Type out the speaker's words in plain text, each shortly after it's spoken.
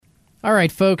All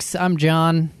right, folks, I'm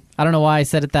John. I don't know why I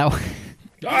said it that way.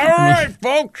 All right,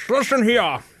 folks, listen here.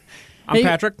 I'm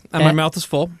Patrick, and my mouth is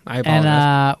full. I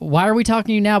apologize. And why are we talking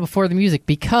to you now before the music?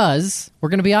 Because we're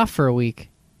going to be off for a week.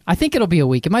 I think it'll be a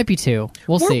week. It might be 2.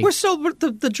 We'll see. We're still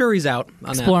the jury's out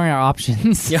on exploring our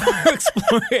options. Yeah,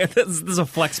 exploring. This is a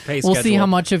flex pay schedule. We'll see how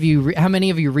many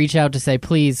of you reach out to say,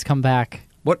 please come back.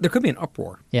 What? There could be an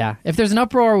uproar. Yeah, if there's an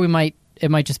uproar, it might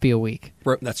just be a week.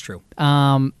 That's true.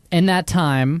 In that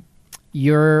time,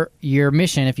 your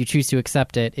mission, if you choose to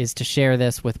accept it, is to share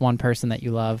this with one person that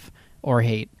you love or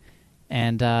hate.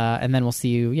 And then we'll see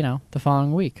you, the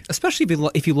following week. Especially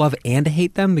if you love and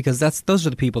hate them, because those are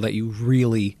the people that you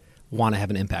really want to have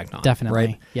an impact on. Definitely,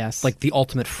 right? Yes. Like the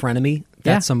ultimate frenemy.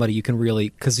 That's somebody you can really,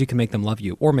 because you can make them love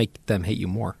you or make them hate you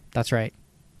more. That's right.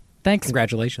 Thanks.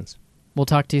 Congratulations. We'll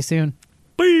talk to you soon.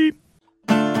 Beep.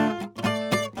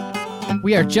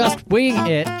 We are just winging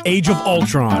it. Age of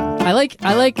Ultron. I like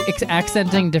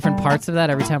accenting different parts of that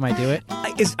every time I do it.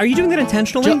 Are you doing that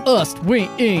intentionally? Just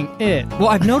winging it. Well,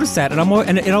 I've noticed that,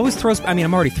 and it always throws. I mean,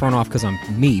 I'm already thrown off because I'm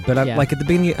me, but like at the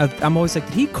beginning, I'm always like,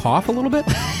 did he cough a little bit?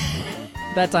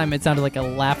 That time it sounded like a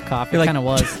laugh cough. It kind of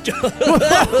was.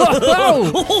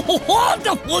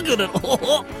 Look at it.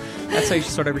 That's how you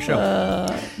should start every show.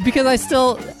 Because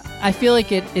I feel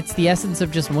like it's the essence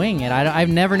of just winging it. I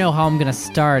never know how I'm going to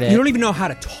start it. You don't even know how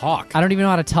to talk. I don't even know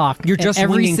how to talk. You're just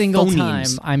every winging single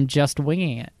phonemes. time I'm just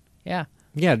winging it. Yeah.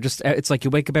 Yeah, it's like you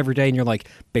wake up every day and you're like,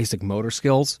 basic motor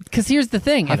skills. Because here's the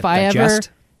thing. If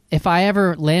I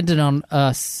ever landed on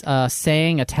a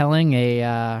saying, a telling,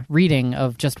 a reading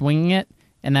of just winging it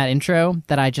and that intro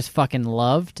that I just fucking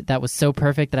loved, that was so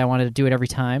perfect that I wanted to do it every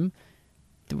time,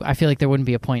 I feel like there wouldn't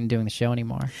be a point in doing the show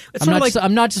anymore.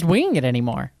 I'm not just winging it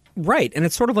anymore. Right, and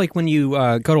it's sort of like when you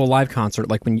go to a live concert,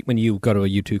 like when you go to a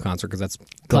U2 concert, because that's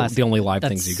the only live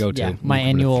things you go to. Yeah, my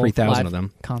annual 3,000 of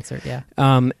them concert. Yeah.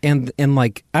 And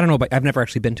like I don't know, but I've never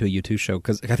actually been to a U2 show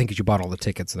because I think you bought all the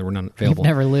tickets, there were none available. You've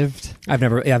never lived. I've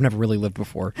never really lived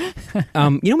before.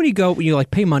 When you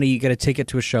like pay money, you get a ticket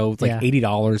to a show, it's like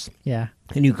 $80. Yeah.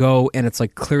 And you go, and it's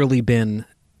like clearly been.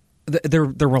 They're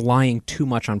relying too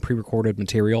much on pre-recorded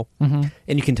material, and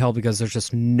you can tell because there's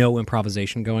just no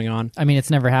improvisation going on. I mean, it's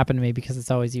never happened to me because it's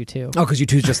always U2. Oh, because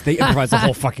U2 they improvise the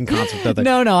whole fucking concert, don't they?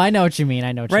 No, I know what you mean.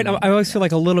 I mean. I always feel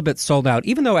like a little bit sold out,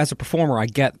 even though as a performer, I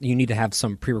get you need to have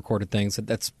some pre-recorded things.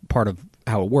 That's part of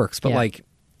how it works. But like,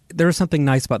 there's something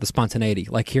nice about the spontaneity,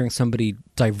 like hearing somebody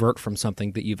divert from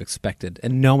something that you've expected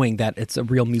and knowing that it's a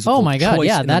real musical choice. Oh my God,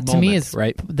 yeah, that to me is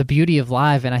right? The beauty of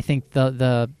live, and I think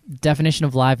the definition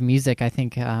of live music,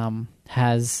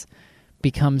 has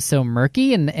become so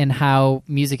murky, and how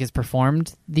music is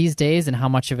performed these days, and how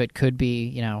much of it could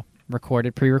be,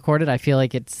 recorded, pre-recorded. I feel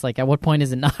like it's like, at what point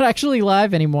is it not actually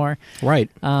live anymore? Right.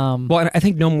 Well, I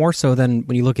think no more so than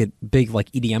when you look at big like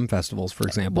EDM festivals, for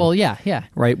example. Well, yeah.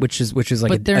 Right, which is like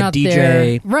but they're not DJ.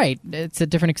 There. Right. It's a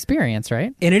different experience,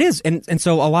 right? And it is. And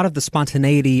so a lot of the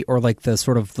spontaneity or like the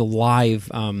sort of the live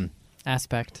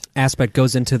aspect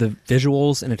goes into the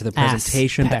visuals and into the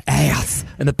presentation. The ass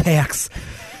and the pecs.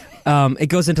 It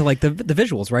goes into like the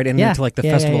visuals, right? And into like the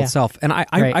festival itself. And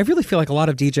I really feel like a lot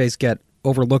of DJs get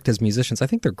overlooked as musicians. I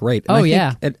think they're great.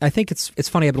 And I think it's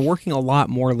funny. I've been working a lot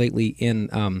more lately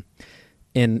with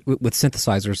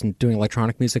synthesizers and doing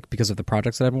electronic music because of the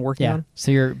projects that I've been working on. So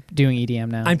you're doing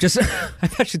EDM now.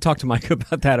 I've actually talked to Mike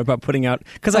about that, about putting out,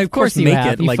 because I of course make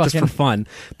it like just for fun,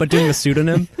 but doing a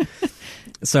pseudonym.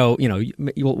 So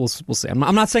we'll see. I'm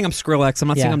not saying I'm Skrillex. I'm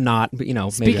not saying I'm not. But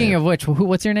Speaking of which,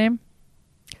 what's your name?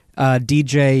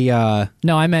 DJ.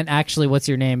 No, I meant actually, what's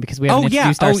your name? Because we haven't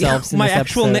introduced ourselves. In my this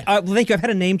actual name. Thank you. I've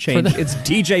had a name change. It's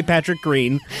DJ Patrick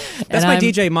Green. That's my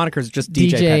DJ moniker. Is just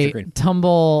DJ Patrick Green.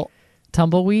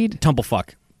 Tumbleweed.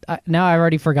 Tumblefuck. Now I've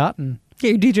already forgotten.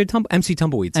 Yeah, DJ MC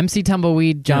Tumbleweeds. MC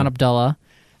Tumbleweed. John Abdullah.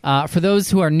 For those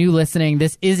who are new listening,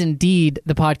 this is indeed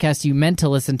the podcast you meant to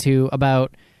listen to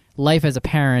about life as a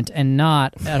parent, and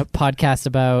not a podcast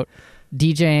about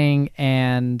DJing.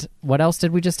 And what else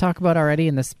did we just talk about already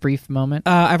in this brief moment?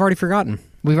 I've already forgotten.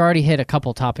 We've already hit a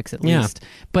couple topics at least.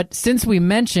 But since we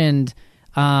mentioned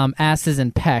asses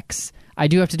and pecs, I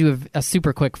do have to do a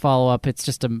super quick follow-up. It's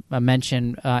just a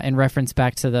mention in reference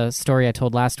back to the story I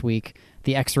told last week,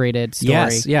 the X-rated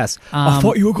story. Yes. I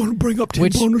thought you were going to bring up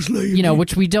T-boners lady.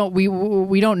 Which we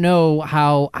don't know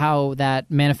how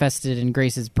that manifested in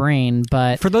Grace's brain.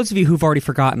 But for those of you who've already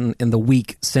forgotten, in the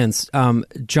week since,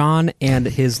 John and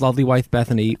his lovely wife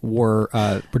Bethany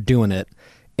were doing it,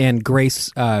 and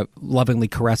Grace lovingly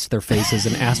caressed their faces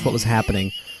and asked what was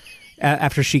happening.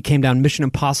 After she came down Mission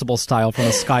Impossible style from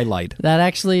a skylight. That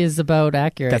actually is about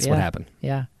accurate. That's what happened.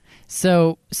 Yeah.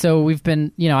 So we've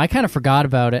been, I kind of forgot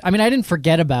about it. I mean, I didn't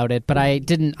forget about it, but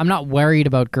I'm not worried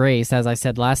about Grace, as I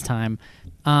said last time.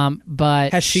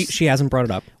 But she hasn't brought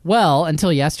it up? Well,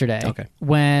 until yesterday. Okay.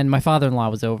 When my father-in-law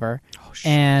was over. Oh, shit.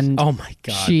 And oh my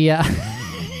God. She,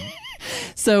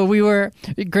 so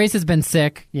Grace has been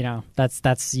sick,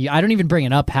 that's, I don't even bring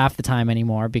it up half the time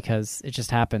anymore because it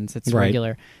just happens. It's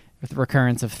regular. With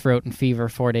recurrence of throat and fever,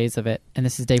 4 days of it, and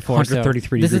this is day 4.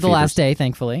 133 so this is the fevers. last day,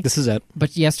 thankfully. This is it.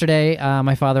 But yesterday,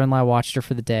 my father-in-law watched her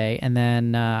for the day, and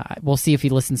then we'll see if he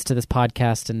listens to this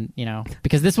podcast, and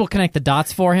because this will connect the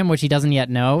dots for him, which he doesn't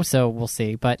yet know. So we'll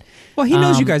see. But he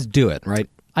knows you guys do it, right?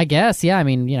 I guess, yeah. I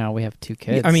mean, we have 2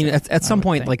 kids. I mean, at some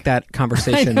point, like that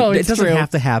conversation, it doesn't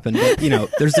have to happen. But,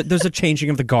 there's a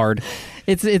changing of the guard.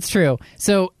 It's true.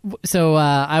 So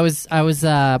I was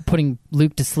putting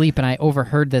Luke to sleep, and I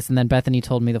overheard this, and then Bethany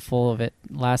told me the full of it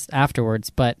afterwards.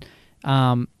 But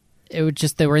it was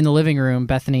just they were in the living room,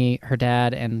 Bethany, her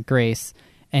dad, and Grace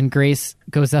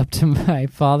goes up to my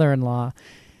father-in-law,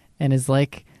 and is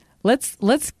like, "Let's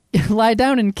lie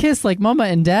down and kiss like Mama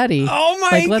and Daddy." Oh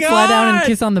my God! Let's lie down and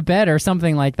kiss on the bed or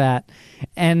something like that.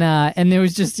 And there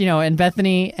was just and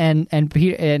Bethany and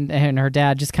Pete and her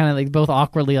dad just kind of like both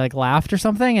awkwardly like laughed or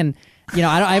something. And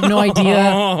I have no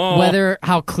idea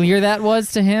how clear that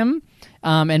was to him.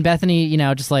 And Bethany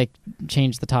just like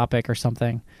changed the topic or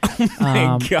something. Oh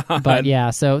my God! But yeah,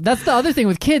 so that's the other thing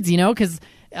with kids, because.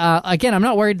 Again, I'm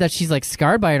not worried that she's like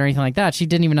scarred by it or anything like that. She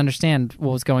didn't even understand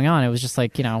what was going on. It was just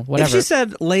like, whatever. If she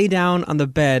said lay down on the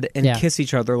bed and kiss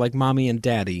each other like Mommy and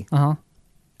Daddy, I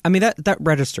mean that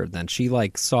registered then. She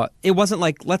like saw it wasn't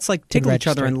like let's like tickle each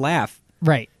other and laugh.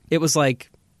 Right. It was like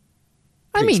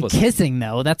I mean kissing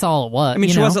though, that's all it was. I mean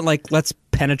she wasn't like let's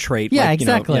penetrate. Yeah, like,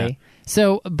 exactly.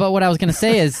 So, but what I was going to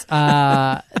say is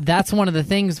that's one of the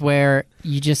things where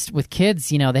you just, with kids,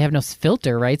 they have no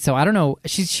filter, right? So I don't know.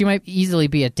 She might easily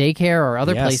be at daycare or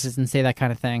other places and say that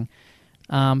kind of thing.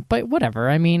 But whatever.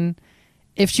 I mean,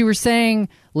 if she were saying,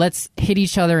 let's hit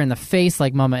each other in the face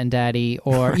like Mama and Daddy,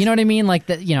 or, you know what I mean? Like,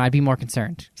 that, I'd be more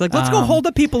concerned. It's like, let's go hold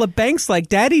up people at banks like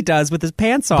Daddy does with his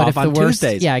pants off on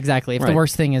Tuesdays. Yeah, exactly. If the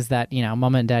worst thing is that,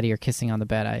 Mama and Daddy are kissing on the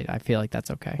bed, I feel like that's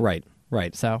okay. Right.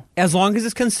 Right. So as long as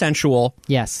it's consensual.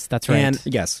 Yes, that's right. And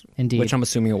yes, indeed. Which I'm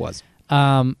assuming it was.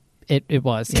 It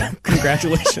was. Yeah.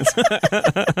 Congratulations.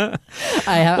 I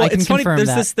can funny, confirm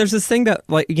that. There's this thing that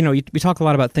we talk a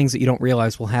lot about things that you don't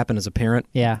realize will happen as a parent.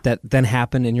 Yeah. That then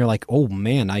happen and you're like, oh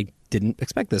man, I didn't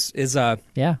expect this.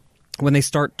 When they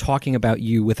start talking about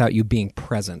you without you being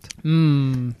present.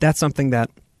 That's something that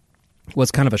was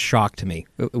kind of a shock to me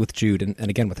with Jude and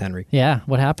again with Henry. Yeah,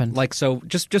 what happened? Like, so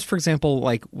just for example,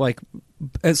 like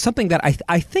something that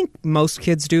I think most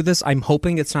kids do this. I'm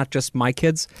hoping it's not just my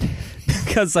kids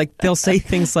because like they'll say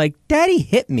things like "Daddy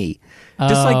hit me,"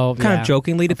 just like kind of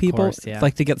jokingly to people,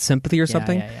 like to get sympathy or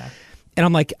something. Yeah. And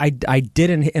I'm like, I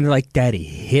didn't, and they're like, "Daddy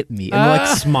hit me," and they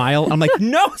like smile. I'm like,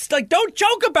 no, it's like don't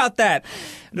joke about that.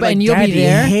 But like, and you'll Daddy be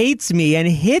there. hates me and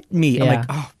hit me. I'm like,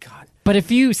 oh God. But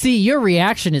if you see, your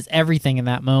reaction is everything in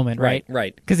that moment, right?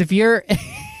 Right. Because if you're,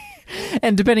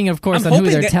 and depending, of course, I'm on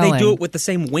who they're telling, they do it with the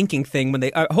same winking thing when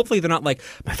they. Hopefully, they're not like,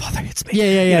 my father hits me.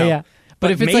 Yeah. But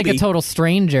if it's like a total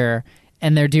stranger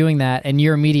and they're doing that, and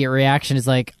your immediate reaction is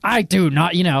like, I do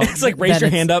not, it's like raise your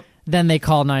hand up. Then they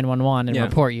call 911 and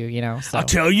report you. So. I'll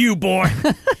tell you, boy.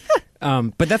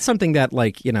 But that's something that,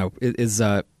 like, is.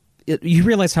 You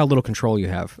realize how little control you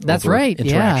have. That's over right.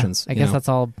 Interactions. I guess that's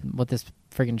all what this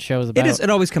friggin' show is about. It is. It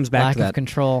always comes back lack to that. Of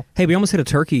control. Hey, we almost hit a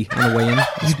turkey on the way in.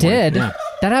 You did. Yeah.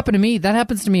 That happened to me. That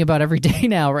happens to me about every day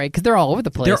now, right? Because they're all over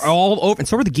the place. They're all over, and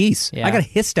so are the geese. Yeah. I got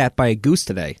hissed at by a goose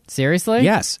today. Seriously?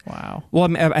 Yes. Wow.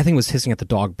 Well, I think it was hissing at the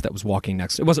dog that was walking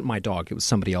next. It wasn't my dog. It was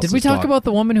somebody else's dog. Did we talk dog. about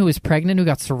the woman who was pregnant who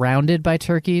got surrounded by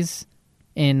turkeys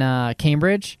in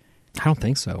Cambridge? I don't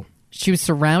think so. She was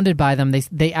surrounded by them.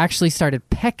 They actually started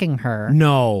pecking her.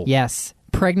 No. Yes.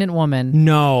 Pregnant woman.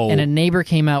 No. And a neighbor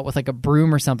came out with like a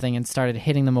broom or something and started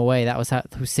hitting them away. That was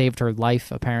who saved her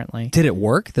life, apparently. Did it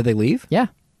work? Did they leave? Yeah.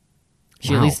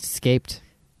 She at least escaped.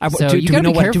 So do we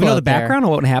know the background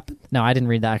on what happened? No, I didn't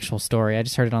read the actual story. I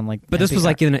just heard it on like. But this was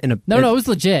like in a. No, it was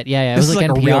legit. Yeah. It was like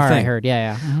NPR, a real thing. I heard.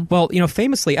 Yeah. Mm-hmm. Well,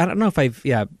 famously, I don't know if I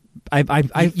feel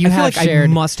like I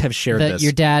must have shared this.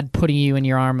 Your dad putting you in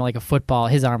your arm like a football,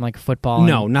 his arm like a football.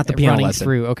 No, not the piano running lesson.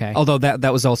 Through. Okay. Although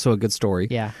that was also a good story.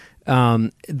 Yeah.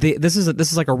 This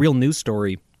is like a real news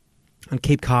story on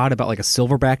Cape Cod about like a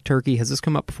silverback turkey. Has this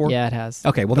come up before? Yeah, it has.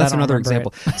 Okay, well that's another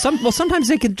example. Sometimes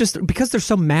they can just, because they're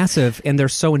so massive and they're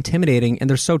so intimidating and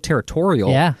they're so territorial.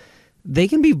 Yeah. They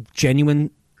can be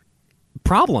genuine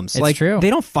problems. It's true. They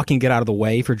don't fucking get out of the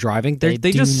way if you're driving. They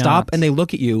just stop and they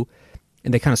look at you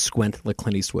and they kind of squint like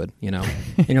Clint Eastwood, you know,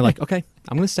 and you're like, okay,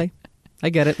 I'm going to stay. I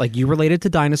get it. Like, you related to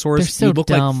dinosaurs. They're so you look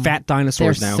dumb. like fat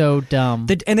dinosaurs They're now. so dumb.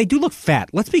 And they do look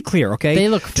fat. Let's be clear, okay? They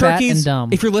look fat Turkeys, and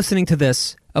dumb. If you're listening to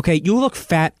this, okay, you look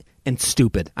fat and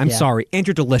stupid. I'm sorry. And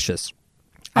you're delicious.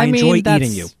 I enjoy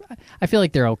eating you. I feel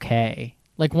like they're okay.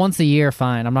 Like, once a year,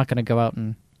 fine. I'm not going to go out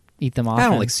and eat them often. I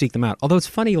don't like seek them out. Although it's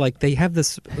funny, like, they have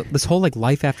this whole like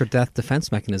life after death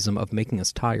defense mechanism of making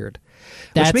us tired.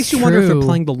 Which makes you wonder if they're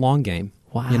playing the long game.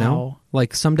 Wow. You know?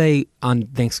 Like, someday on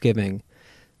Thanksgiving,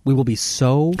 we will be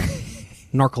so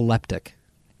narcoleptic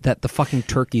that the fucking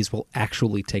turkeys will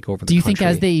actually take over the country. Do you think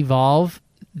as they evolve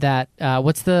that,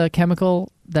 what's the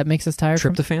chemical that makes us tired?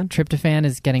 Tryptophan? Tryptophan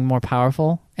is getting more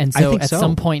powerful. And so at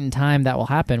some point in time that will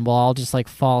happen. We'll all just like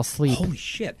fall asleep. Holy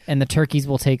shit. And the turkeys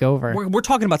will take over. We're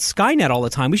talking about Skynet all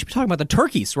the time. We should be talking about the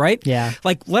turkeys, right? Yeah.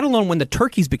 Like, let alone when the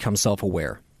turkeys become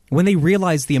self-aware. When they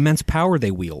realize the immense power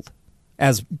they wield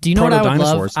as Do you know what I would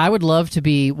proto-dinosaurs. love? I would love to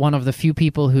be one of the few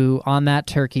people who, on that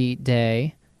turkey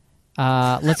day,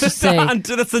 let's just say...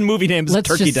 That's the movie name, is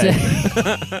Turkey Day.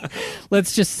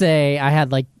 Let's just say I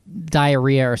had like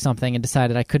diarrhea or something and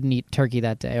decided I couldn't eat turkey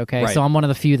that day, okay? Right. So I'm one of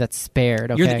the few that's spared,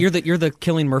 okay? You're the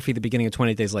Killian Murphy at the beginning of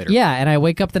 28 Days Later. Yeah, and I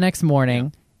wake up the next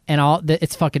morning and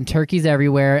it's fucking turkeys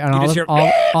everywhere and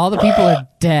all the people are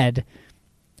dead.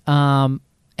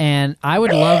 And I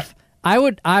would love... I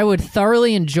would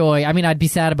thoroughly enjoy... I mean, I'd be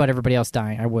sad about everybody else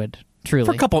dying. I would, truly.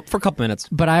 For a couple minutes.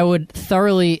 But I would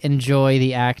thoroughly enjoy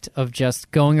the act of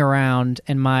just going around,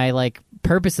 and my like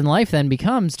purpose in life then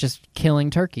becomes just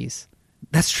killing turkeys.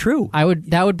 That's true.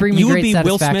 That would bring me great satisfaction. You would be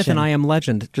Will Smith and I Am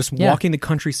Legend, just walking the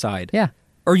countryside. Yeah.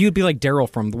 Or you'd be like Daryl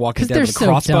from The Walking Dead with a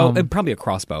crossbow. Probably a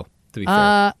crossbow, to be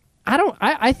fair.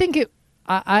 I think it...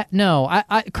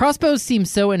 crossbows seem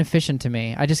so inefficient to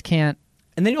me. I just can't...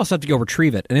 And then you also have to go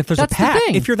retrieve it. And if there's a pack,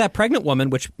 if you're that pregnant woman,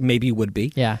 which maybe you would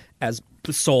be, as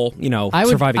the sole,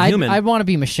 surviving human. I'd want to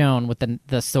be Michonne with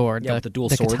the sword, with the dual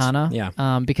swords.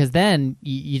 Katana, because then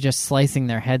you're just slicing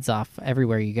their heads off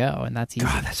everywhere you go, and that's easy.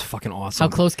 God, that's fucking awesome. How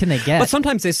close can they get? But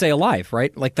sometimes they stay alive,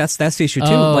 right? Like, that's the issue, too.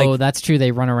 Oh, like, that's true.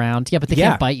 They run around. Yeah, but they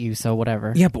can't bite you, so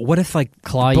whatever. Yeah, but what if, like...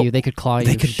 Claw you. They could claw you.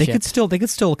 They could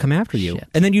still come after you. Shit.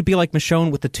 And then you'd be like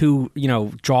Michonne with the two,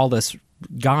 jawless...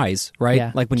 guys, right?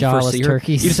 Yeah. Like when jawless you first see her,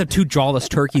 turkeys. you just have two jawless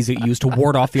turkeys that you use to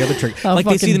ward off the other turkeys. How like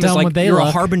they see them as like you're a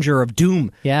harbinger of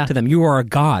doom to them. You are a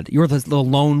god. You're the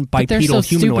lone bipedal they're so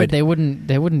humanoid. Stupid,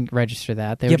 they wouldn't register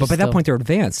that. But by that point they're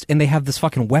advanced and they have this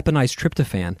fucking weaponized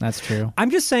tryptophan. That's true. I'm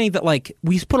just saying that like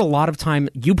we put a lot of time.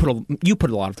 You put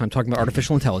a lot of time talking about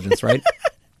artificial intelligence, right?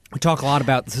 We talk a lot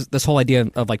about this whole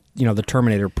idea of like the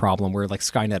Terminator problem, where like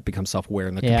Skynet becomes self-aware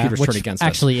and the computers turn against us.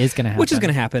 Actually, is going to happen. Which is going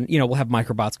to happen. We'll have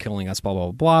microbots killing us. Blah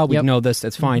blah blah. We know this.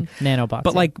 It's fine. Nanobots,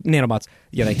 but like nanobots.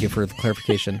 Yeah, thank you for the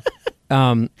clarification.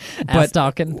 But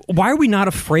why are we not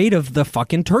afraid of the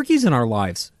fucking turkeys in our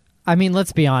lives? I mean,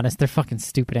 let's be honest. They're fucking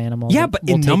stupid animals. Yeah, but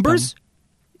in numbers.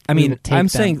 I mean, I'm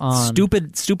saying on.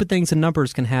 stupid things in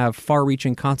numbers can have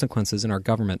far-reaching consequences in our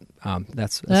government.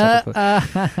 That's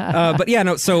a but yeah,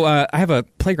 no. So I have a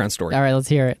playground story. All right, let's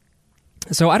hear it.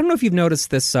 So I don't know if you've noticed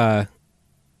this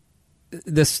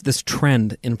this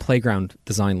trend in playground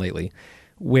design lately,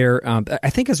 where I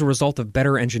think as a result of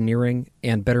better engineering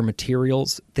and better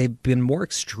materials, they've been more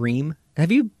extreme.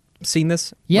 Have you seen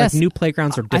this? Yes. Like new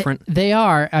playgrounds are different. They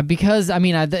are, because, I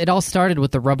mean, it all started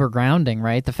with the rubber grounding,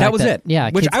 right? The fact that was it. Yeah,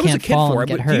 which kids I was can't a kid fall for. and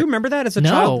get Do hurt. you remember that as a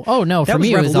child? Oh, no. That For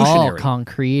me, it was all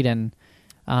concrete and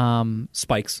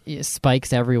spikes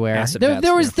everywhere. Acid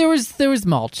there was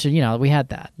mulch. We had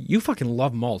that. You fucking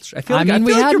love mulch. I feel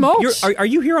we had mulch. Are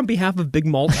you here on behalf of Big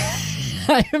Mulch?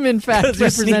 I am in fact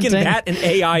representing that and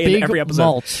AI in every episode.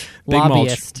 Mulch. Big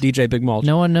Lobbyist. Mulch. DJ Big Mulch.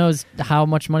 No one knows how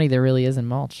much money there really is in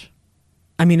mulch.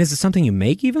 I mean, is it something you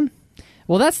make even?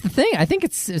 Well, that's the thing. I think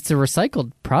it's a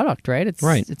recycled product, right?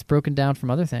 It's broken down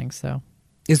from other things. So,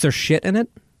 is there shit in it?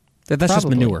 That's just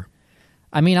manure.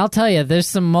 I mean, I'll tell you, there's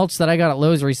some mulch that I got at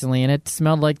Lowe's recently, and it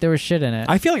smelled like there was shit in it.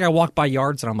 I feel like I walk by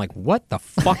yards, and I'm like, what the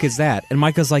fuck is that? And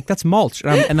Micah's like, that's mulch.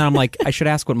 And then I'm like, I should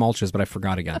ask what mulch is, but I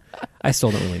forgot again. I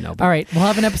still don't really know. All right, we'll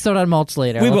have an episode on mulch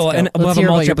later. We will, and we'll have a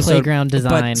mulch episode. Playground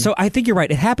design. But, so I think you're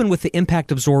right. It happened with the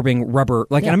impact-absorbing rubber.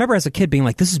 Like, and I remember as a kid being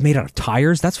like, this is made out of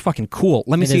tires? That's fucking cool.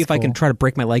 Let me see if I can try to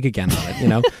break my leg again on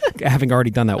it, having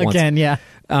already done that once. Again, yeah.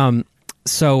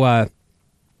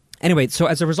 Anyway, so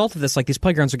as a result of this, like these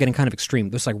playgrounds are getting kind of extreme.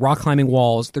 There's like rock climbing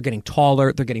walls. They're getting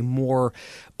taller. They're getting more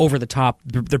over the top.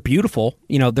 They're beautiful.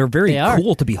 They're very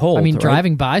cool to behold. I mean,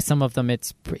 driving by some of them,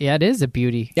 it is a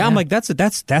beauty. Yeah, I'm like, that's a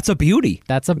beauty.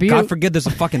 That's a beauty. God forbid there's a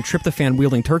fucking tryptophan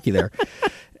wielding turkey there.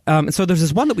 So there's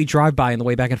this one that we drive by on the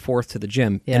way back and forth to the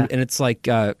gym, and it's like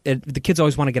the kids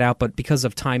always want to get out, but because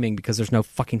of timing, because there's no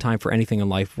fucking time for anything in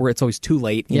life, where it's always too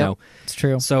late, you know. It's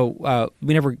true. So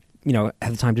we never,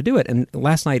 have the time to do it. And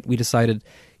last night we decided,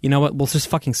 you know what, we'll just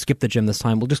fucking skip the gym this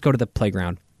time. We'll just go to the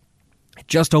playground. It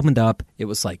just opened up. It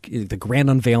was like the grand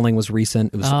unveiling was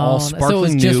recent. It was all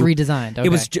sparkling new. So it was just redesigned. Okay.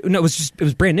 It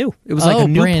was brand new. It was like a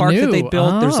new park that they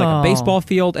built. There's like a baseball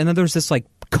field, and then there's this like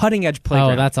cutting edge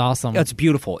playground. Oh, that's awesome. It's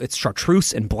beautiful. It's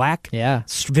chartreuse and black. Yeah.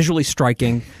 Visually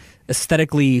striking,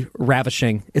 aesthetically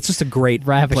ravishing. It's just a great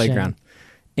playground.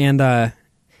 And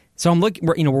so I'm looking.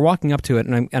 We're walking up to it,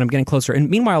 and I'm getting closer. And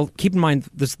meanwhile, keep in mind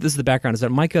this is the background: is that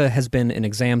Micah has been in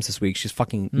exams this week. She's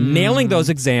fucking nailing those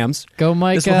exams. Go,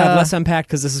 Micah. This will have less impact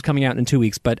because this is coming out in 2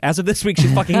 weeks. But as of this week,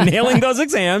 she's fucking nailing those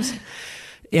exams.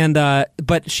 And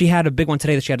but she had a big one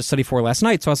today that she had to study for last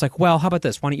night. So I was like, well, how about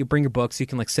this? Why don't you bring your books? You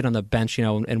can like sit on the bench,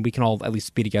 and we can all at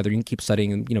least be together. You can keep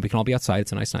studying, and we can all be outside.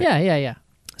 It's a nice night. Yeah.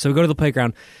 So we go to the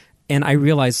playground, and I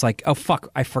realized like, oh fuck,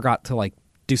 I forgot to like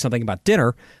do something about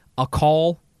dinner. I'll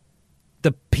call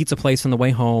the pizza place on the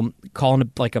way home,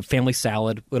 calling like a family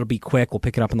salad. It'll be quick. We'll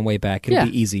pick it up on the way back. It'll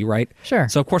be easy, right? Sure.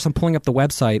 So of course I'm pulling up the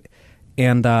website,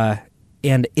 and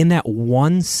in that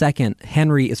 1 second,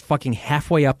 Henry is fucking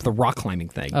halfway up the rock climbing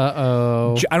thing.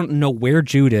 Uh-oh. I don't know where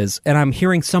Jude is, and I'm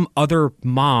hearing some other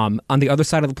mom on the other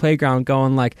side of the playground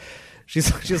going like,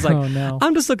 she's like, oh, no.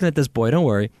 I'm just looking at this boy, don't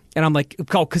worry. And I'm like,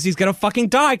 oh, because he's going to fucking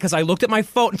die because I looked at my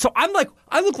phone. So I'm like,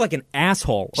 I look like an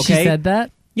asshole, okay? She said that?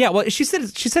 Yeah, well, she said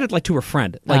it like to her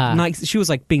friend, like nice. She was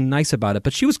like being nice about it,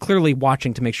 but she was clearly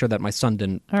watching to make sure that my son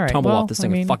didn't tumble off this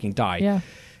thing and fucking die. Yeah.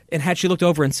 And had she looked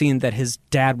over and seen that his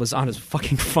dad was on his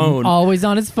fucking phone, always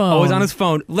on his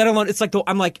phone, let alone it's like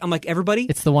I'm like everybody,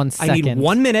 it's the 1 second. I need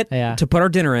 1 minute to put our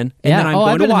dinner in, and then I'm I've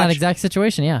going been to watch. In that exact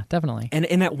situation, yeah, definitely. And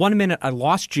in that 1 minute, I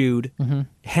lost Jude. Mm-hmm.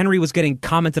 Henry was getting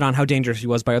commented on how dangerous he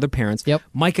was by other parents. Yep.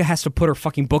 Micah has to put her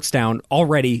fucking books down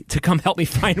already to come help me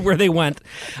find where they went.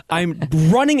 I'm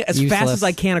running as fast as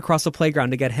I can across the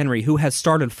playground to get Henry, who has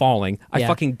started falling. I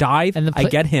fucking dive. I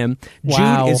get him.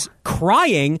 Wow. Jude is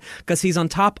crying because he's on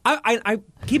top. I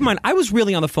keep in mind, I was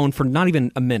really on the phone for not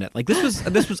even a minute. Like this was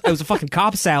it was a fucking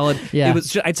Cobb salad. Yeah. It was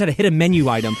just, I just had to hit a menu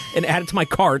item and add it to my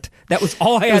cart. That was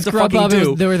all I had to fucking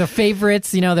do. There were the favorites.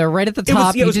 They're right at the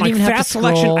top. It was you didn't my even have fast to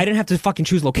scroll. selection. I didn't have to fucking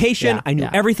choose location. I knew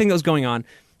everything that was going on.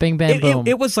 Bing, bam, boom.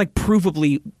 It was like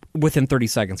provably within 30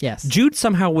 seconds. Yes. Jude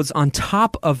somehow was on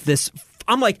top of this.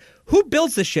 I'm like, who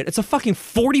builds this shit? It's a fucking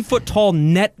 40-foot tall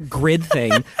net grid thing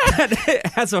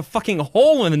that has a fucking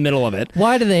hole in the middle of it.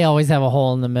 Why do they always have a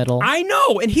hole in the middle? I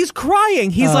know, and he's crying.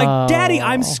 He's like, Daddy,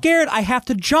 I'm scared. I have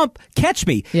to jump. Catch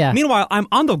me. Yeah. Meanwhile, I'm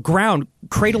on the ground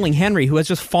cradling Henry, who has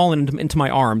just fallen into my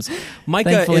arms. Micah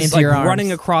Thankfully is like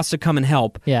running across to come and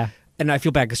help. Yeah. And I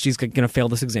feel bad because she's going to fail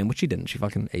this exam, which she didn't. She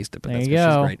fucking aced it, but that's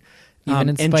because she's great. Even in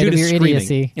and spite Jude of is your screaming,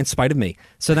 idiocy. in spite of me.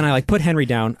 So then I like put Henry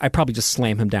down. I probably just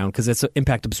slam him down because it's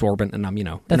impact absorbent, and I'm in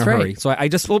a hurry. So I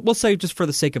just we'll say just for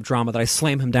the sake of drama that I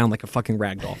slam him down like a fucking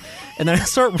ragdoll, and then I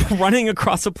start running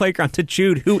across the playground to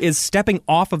Jude, who is stepping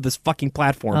off of this fucking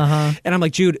platform, and I'm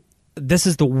like, Jude, this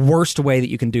is the worst way that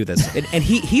you can do this, and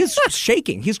he is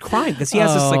shaking, he's crying because he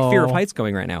has this like fear of heights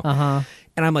going right now.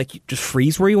 And I'm like, just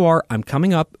freeze where you are. I'm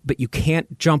coming up, but you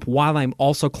can't jump while I'm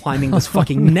also climbing this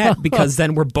fucking net because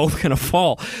then we're both going to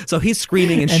fall. So he's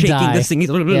screaming and shaking die. this thing. He's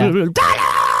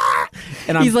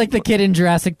and he's like the kid in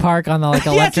Jurassic Park on the like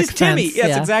electric fence. Timmy.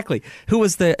 Yes, exactly. Who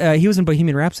was he was in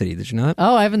Bohemian Rhapsody. Did you know that?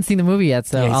 Oh, I haven't seen the movie yet,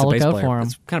 so I'll look out for him.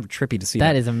 It's kind of trippy to see.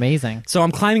 That is amazing. So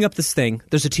I'm climbing up this thing.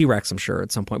 There's a T-Rex, I'm sure,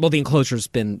 at some point. Well, the enclosure's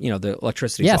been, the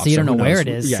electricity. Yeah, so you don't know where it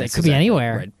is. Yeah, it could be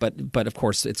anywhere. Right. But of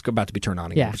course, it's about to be turned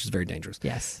on again, which is very dangerous.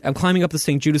 Yes. I'm climbing up this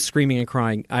thing. Jude is screaming and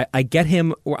crying. I get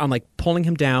him. I'm like pulling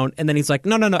him down, and then he's like,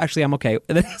 no, actually, I'm okay.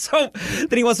 And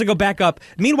then he wants to go back up.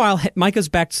 Meanwhile, Micah's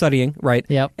back studying, right?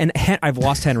 Yep. And I've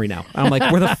lost Henry now. I'm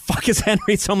like, where the fuck is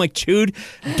Henry? So I'm like, Jude,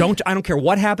 I don't care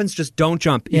what happens, just don't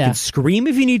jump. You can scream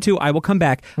if you need to. I will come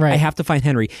back. Right. I have to find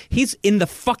Henry. He's in the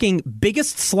fucking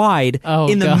biggest slide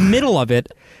in the middle of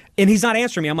it. And he's not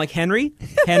answering me. I'm like, Henry,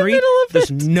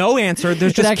 there's no answer.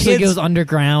 There's just actually kids goes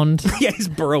underground. Yeah, he's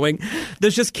burrowing.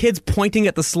 There's just kids pointing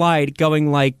at the slide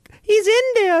going like, he's in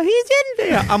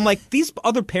there. I'm like, these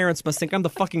other parents must think I'm the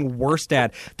fucking worst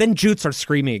dad. Then Jude starts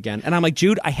screaming again. And I'm like,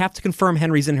 Jude, I have to confirm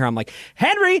Henry's in here. I'm like,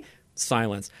 Henry!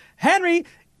 Silence. Henry!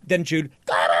 Then Jude,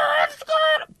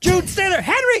 Jude, stay there.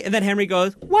 Henry! And then Henry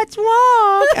goes, what's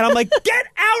wrong? And I'm like, get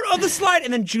out of the slide.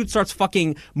 And then Jude starts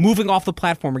fucking moving off the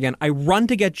platform again. I run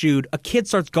to get Jude. A kid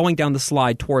starts going down the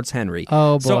slide towards Henry.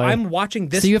 Oh, boy. So I'm watching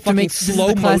this so you have fucking to make slow this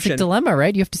is the classic motion dilemma,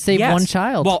 right? You have to save one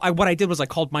child. Well, what I did was I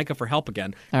called Micah for help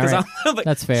again. All right. Like,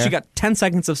 that's fair. She got 10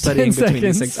 seconds of studying between 10 these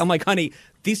seconds. things. I'm like, honey,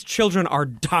 these children are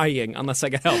dying unless I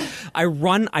get help. I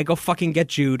run, I go fucking get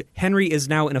Jude. Henry is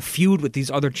now in a feud with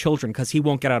these other children because he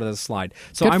won't get out of the slide.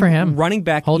 So Good I'm for him. running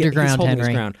back. Hold your he's ground, holding Henry.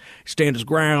 his ground. Stand his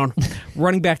ground.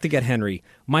 Running back to get Henry.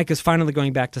 Mike is finally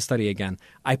going back to study again.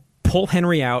 I pull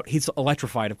Henry out. He's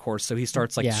electrified, of course, so he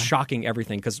starts shocking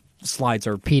everything because slides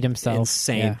are peed himself.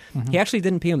 Insane. Yeah. Mm-hmm. He actually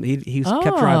didn't pee him. He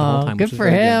kept dry the whole time. Good for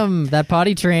him. That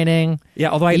potty training. Yeah,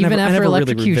 although I even never really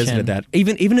electrocution. revisited that.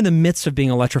 Even in the midst of being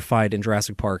electrified in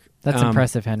Jurassic Park. That's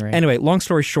impressive, Henry. Anyway, long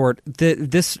story short,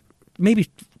 this maybe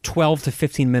 12 to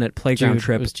 15 minute playground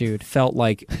trip felt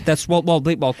like that's well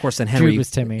of course then Henry Jude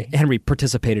was Timmy. Henry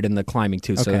participated in the climbing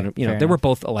too, so Okay, then, they were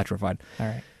both electrified. All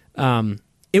right.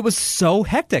 It was so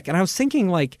hectic, and I was thinking,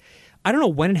 like, I don't know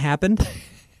when it happened,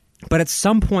 but at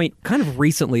some point, kind of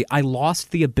recently, I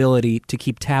lost the ability to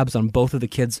keep tabs on both of the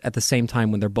kids at the same time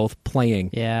when they're both playing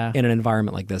in an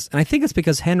environment like this. And I think it's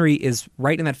because Henry is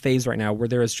right in that phase right now where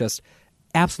there is just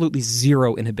absolutely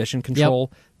zero inhibition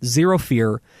control, zero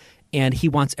fear, and he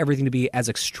wants everything to be as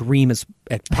extreme as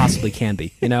it possibly can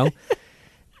be,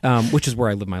 which is where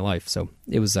I live my life. So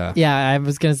it was... I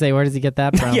was going to say, where does he get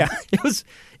that from? Yeah, it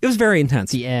was very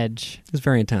intense. The edge. It was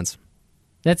very intense.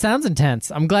 That sounds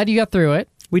intense. I'm glad you got through it.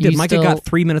 We did. Micah got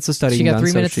 3 minutes of studying. She got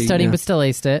 3 minutes of studying, but still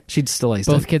aced it. She'd still aced it.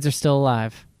 Both kids are still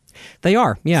alive. They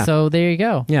are, yeah. So there you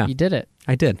go. Yeah. You did it.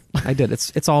 I did.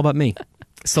 It's all about me.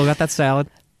 Still got that salad.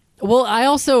 Well, I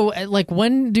also,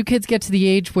 when do kids get to the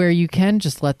age where you can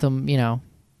just let them,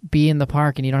 be in the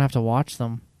park and you don't have to watch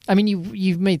them? I mean,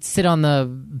 you may sit on the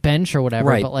bench or whatever,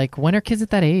 right. but when are kids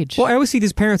at that age? Well, I always see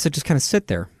these parents that just kind of sit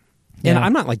there. And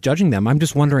I'm not judging them. I'm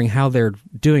just wondering how they're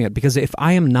doing it, because if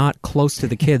I am not close to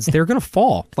the kids, they're going to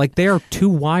fall. They are too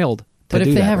wild. But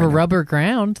if they have a rubber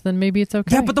ground, then maybe it's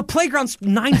okay. Yeah, but the playground's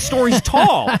 9 stories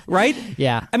tall, right?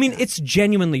 Yeah. I mean, it's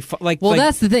genuinely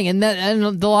that's the thing, and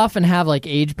they'll often have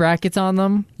age brackets on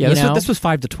them. Yeah, this was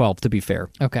 5 to 12, to be fair.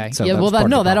 Okay. So yeah. Well,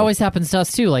 that always happens to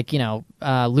us too.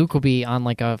 Luke will be on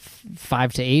a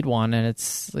 5 to 8 one, and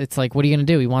it's like, what are you going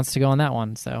to do? He wants to go on that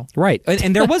one. So right,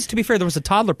 and there was, to be fair, there was a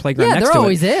toddler playground. Yeah, next there to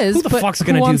always it. is. Who the fuck's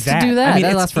going to do that? To do that? I mean,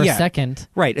 that lasts for a second.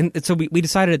 Right, and so we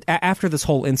decided after this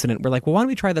whole incident, we're like, well, why don't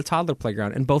we try the toddler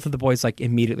playground? And both of the boys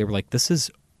immediately were like, this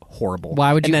is horrible.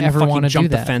 Why would you ever want to do that?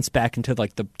 Jump the fence back into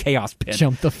the chaos pit.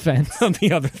 Jump the fence. On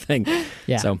the other thing.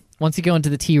 Yeah. So once you go into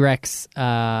the T-Rex,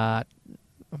 what's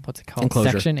it called?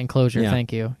 Enclosure. Yeah.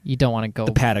 Thank you. You don't want to go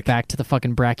the paddock. Back to the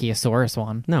fucking Brachiosaurus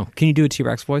one. No. Can you do a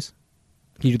T-Rex voice?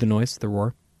 Can you do the noise, the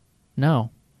roar?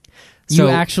 No. So,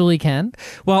 you actually can?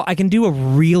 Well, I can do a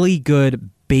really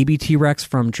good baby T-Rex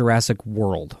from Jurassic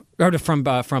World. Or from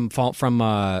I don't from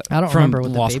remember what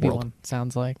Lost the baby World. one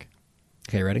sounds like.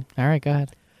 Okay, ready? All right, go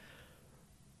ahead.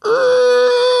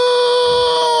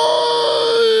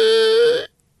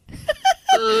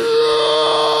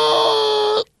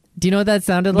 Do you know what that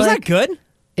sounded Was like? that good?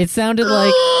 It sounded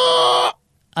like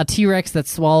a T-Rex that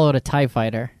swallowed a TIE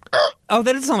fighter. Oh,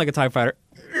 that didn't sound like a TIE fighter.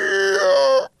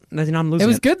 No, I'm losing it. It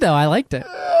was good, though. I liked it.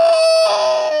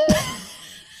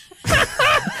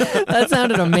 That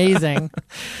sounded amazing.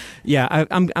 Yeah,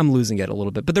 I'm losing it a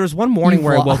little bit. But there was one morning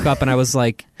where I woke up and I was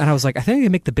like, I think I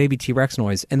can make the baby T-Rex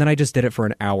noise, and then I just did it for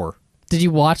an hour. Did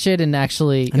you watch it and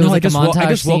actually? No, I just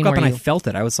woke up and I felt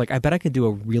it. I was like, I bet I could do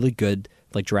a really good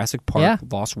Jurassic Park,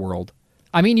 Lost World.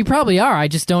 I mean, you probably are. I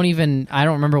just don't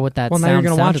remember what that. Well, now you're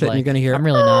gonna watch it and you're gonna hear. I'm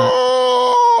really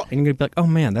not. And you're gonna be like, oh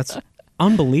man, that's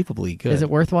unbelievably good. Is it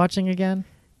worth watching again?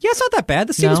 Yeah, it's not that bad.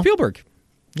 The Steven Spielberg.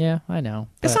 Yeah, I know.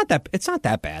 It's not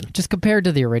that bad. Just compared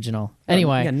to the original.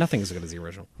 Anyway. Yeah, nothing's as good as the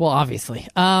original. Well, obviously.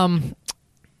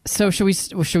 So should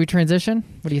we transition?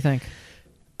 What do you think?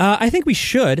 I think we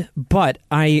should, but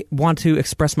I want to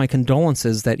express my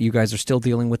condolences that you guys are still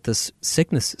dealing with this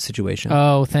sickness situation.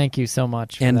 Oh, thank you so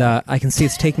much. And I can see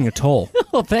it's taking a toll.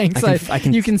 Well, thanks.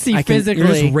 You can see physically.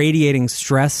 You're just radiating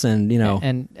stress and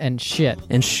and shit.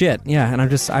 And shit. Yeah, and I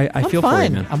feel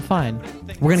fine. for you, man. I'm fine.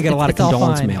 We're gonna get a lot of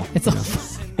condolence mail. It's all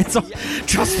fine. It's all.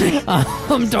 Trust me.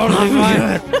 I'm totally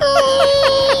fine.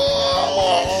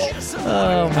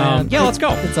 Oh man. Yeah, let's go.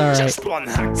 It's all right. Just one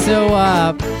hack. So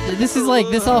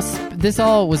this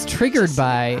all was triggered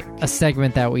by a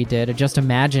segment that we did, a Just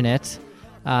Imagine It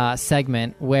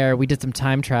segment where we did some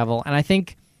time travel, and I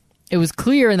think it was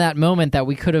clear in that moment that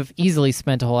we could have easily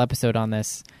spent a whole episode on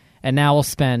this, and now we'll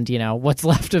spend what's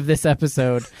left of this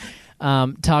episode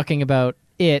talking about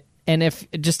it. And if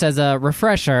just as a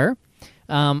refresher,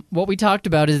 What we talked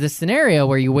about is this scenario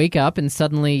where you wake up and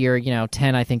suddenly you're,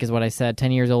 10, I think is what I said,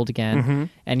 10 years old again,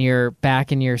 and you're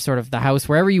back in your sort of the house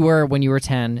wherever you were when you were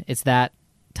 10. It's that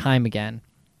time again,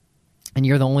 and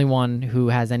you're the only one who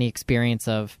has any experience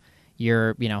of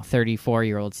your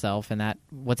 34-year-old self and that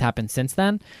what's happened since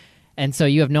then. And so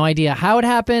you have no idea how it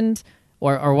happened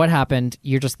or what happened.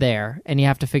 You're just there, and you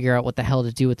have to figure out what the hell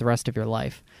to do with the rest of your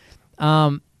life.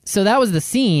 So that was the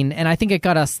scene, and I think it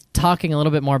got us talking a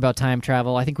little bit more about time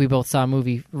travel. I think we both saw a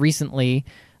movie recently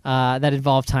that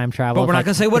involved time travel. But we're not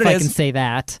going to say what it is. I can say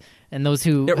that. And those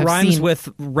who it rhymes with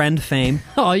Rend fame.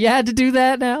 Oh, you had to do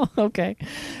that now? Okay.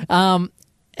 So,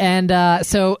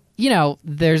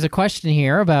 there's a question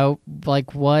here about,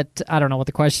 what... I don't know what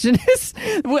the question is.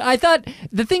 I thought...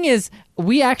 The thing is,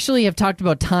 we actually have talked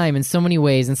about time in so many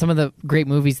ways, and some of the great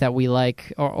movies that we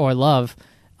like or love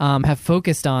have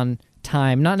focused on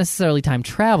time, not necessarily time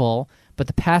travel, but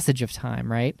the passage of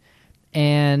time, right?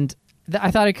 And I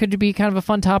thought it could be kind of a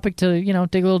fun topic to,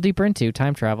 dig a little deeper into,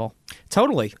 time travel.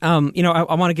 Totally. I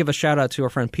want to give a shout out to our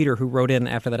friend Peter, who wrote in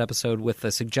after that episode with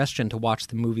a suggestion to watch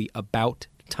the movie About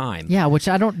Time. Yeah, which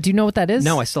I don't... Do you know what that is?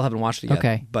 No, I still haven't watched it yet.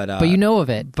 Okay. But you know of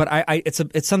it. But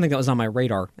it's something that was on my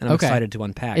radar, and I'm excited to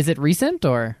unpack. Is it recent,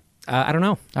 or...? I don't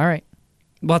know. All right.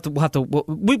 We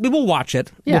will watch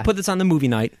it. Yeah. We'll put this on the movie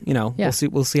night. Yeah.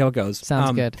 We'll see how it goes.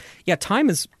 Sounds good. Yeah,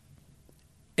 time is,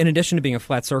 in addition to being a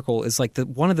flat circle, is like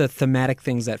one of the thematic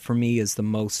things that for me is the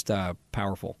most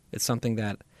powerful. It's something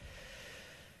that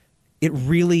it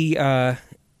really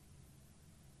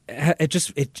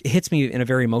it hits me in a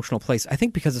very emotional place. I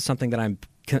think because it's something that I'm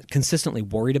consistently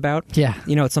worried about. Yeah.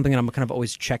 It's something that I'm kind of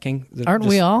always checking. Aren't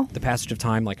we all? The passage of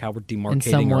time, like how we're demarcating in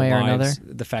some way our lives, or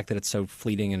another. the fact that it's so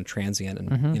fleeting and transient,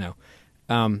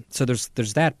 and so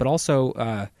there's that, but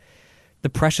also the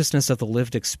preciousness of the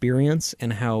lived experience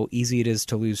and how easy it is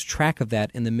to lose track of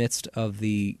that in the midst of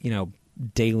the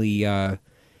daily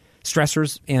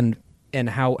stressors and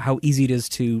how easy it is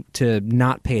to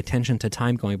not pay attention to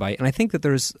time going by. And I think that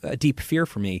there's a deep fear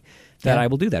for me that I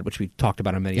will do that, which we talked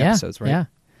about on many episodes, right? Yeah.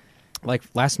 Like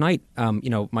last night,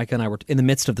 Micah and I were in the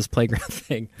midst of this playground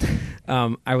thing.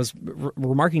 I was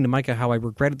remarking to Micah how I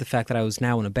regretted the fact that I was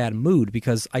now in a bad mood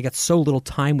because I got so little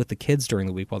time with the kids during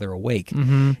the week while they're awake.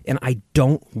 Mm-hmm. And I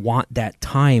don't want that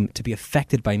time to be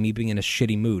affected by me being in a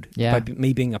shitty mood, by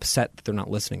me being upset that they're not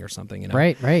listening or something.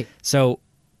 Right. So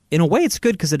in a way, it's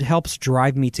good because it helps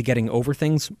drive me to getting over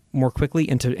things more quickly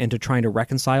and to trying to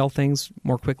reconcile things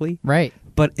more quickly. Right.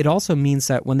 But it also means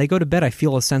that when they go to bed, I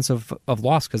feel a sense of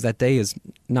loss because that day is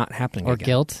not happening or again.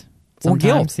 Guilt. Sometimes. Or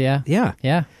guilt. Yeah.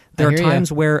 Yeah. There are times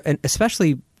where, and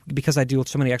especially because I do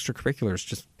so many extracurriculars,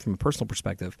 just from a personal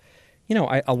perspective,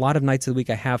 a lot of nights of the week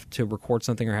I have to record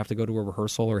something or have to go to a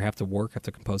rehearsal or have to work, have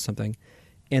to compose something.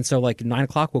 And so 9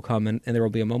 o'clock will come and there will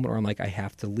be a moment where I'm like, I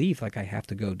have to leave, I have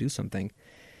to go do something.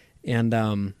 And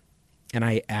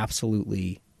I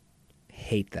absolutely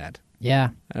hate that. Yeah.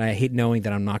 And I hate knowing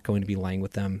that I'm not going to be laying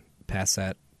with them past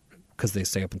that because they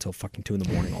stay up until fucking 2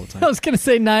 a.m. all the time. I was going to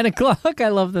say 9 o'clock. I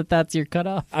love that that's your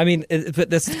cutoff. I mean, but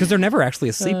that's because they're never actually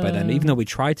asleep by then, even though we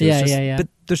try to. Yeah. But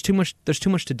there's too much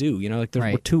to do.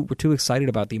 Right. We're too excited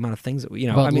about the amount of things that we,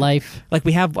 about life. Like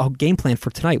we have a game plan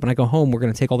for tonight. When I go home, we're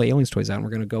going to take all the Aliens toys out and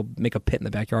we're going to go make a pit in the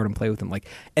backyard and play with them.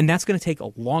 And that's going to take a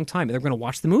long time. And they're going to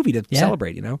watch the movie to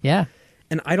celebrate. Yeah.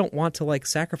 And I don't want to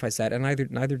sacrifice that, and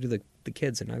neither do the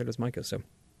kids, and neither does Micah. So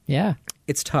yeah,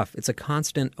 it's tough. It's a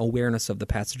constant awareness of the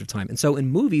passage of time. And so in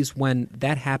movies, when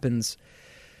that happens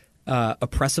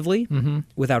oppressively,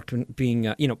 without being,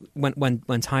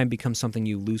 when time becomes something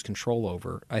you lose control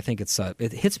over, I think it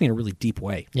hits me in a really deep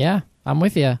way. Yeah, I'm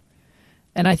with you.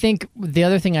 And I think the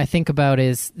other thing I think about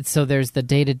is, so there's the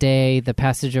day-to-day, the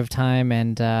passage of time,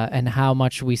 and how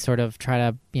much we sort of try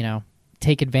to,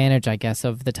 take advantage, I guess,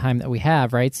 of the time that we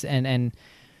have, right? And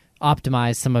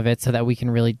optimize some of it so that we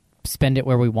can really spend it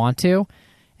where we want to.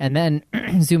 And then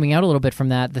zooming out a little bit from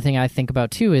that, the thing I think about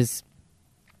too is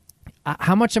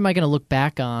how much am I going to look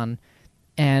back on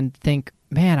and think,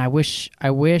 man, I wish I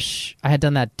had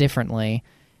done that differently.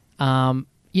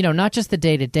 Not just the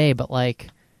day to day, but I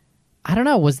don't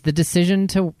know, was the decision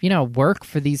to, work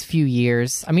for these few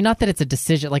years. I mean, not that it's a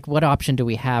decision, what option do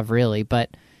we have really? But,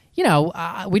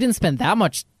 we didn't spend that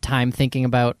much time thinking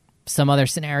about some other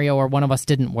scenario or one of us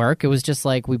didn't work. It was just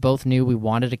we both knew we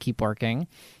wanted to keep working.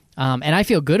 And I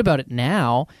feel good about it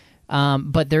now.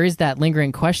 But there is that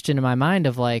lingering question in my mind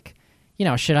of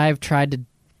should I have tried to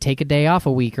take a day off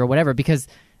a week or whatever? Because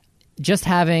just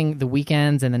having the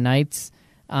weekends and the nights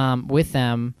with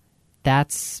them,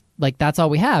 that's all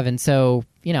we have. And so,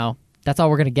 that's all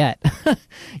we're going to get,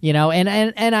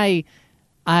 and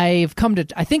I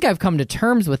think I've come to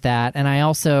terms with that, and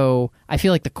I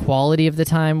feel like the quality of the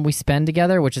time we spend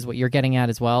together, which is what you're getting at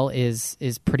as well, is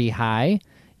pretty high,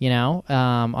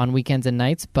 on weekends and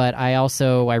nights. But I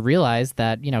realized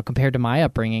that, compared to my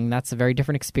upbringing, that's a very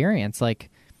different experience. Like,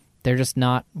 they're just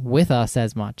not with us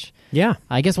as much. Yeah.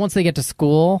 I guess once they get to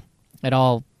school, it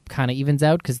all kind of evens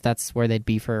out because that's where they'd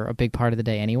be for a big part of the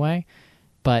day anyway.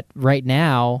 But right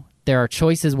now, there are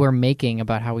choices we're making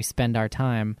about how we spend our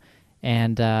time.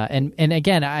 And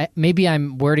again, maybe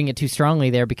I'm wording it too strongly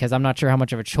there because I'm not sure how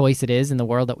much of a choice it is in the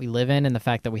world that we live in and the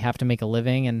fact that we have to make a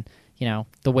living and,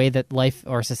 the way that life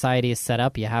or society is set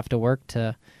up, you have to work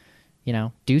to,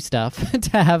 do stuff,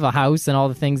 to have a house and all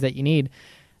the things that you need.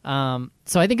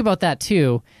 So I think about that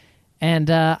too.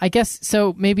 And I guess,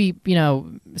 so maybe,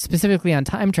 specifically on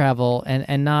time travel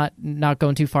and not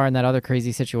going too far in that other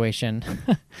crazy situation,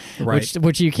 right.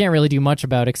 which you can't really do much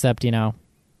about except,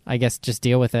 I guess just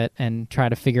deal with it and try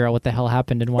to figure out what the hell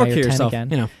happened and why you're 10 yourself,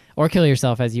 again. Or kill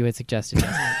yourself, as you had suggested.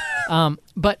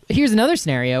 But here's another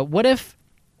scenario. What if,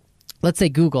 let's say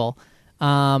Google,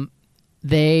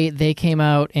 they came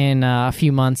out in a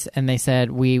few months and they said,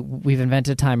 we've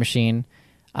invented a time machine.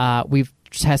 We've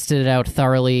tested it out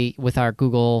thoroughly with our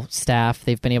Google staff.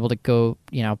 They've been able to go,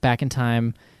 back in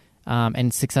time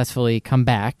and successfully come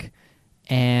back.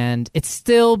 And it's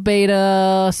still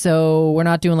beta, so we're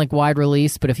not doing like wide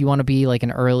release, but if you want to be like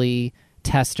an early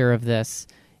tester of this,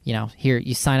 here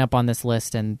you sign up on this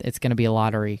list and it's going to be a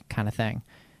lottery kind of thing,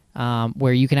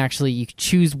 where you can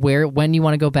choose when you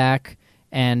want to go back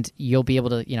and you'll be able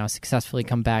to, successfully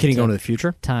come back. Can you go into the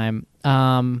future? Time.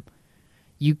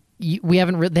 They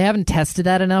haven't tested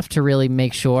that enough to really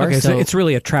make sure. Okay, so it's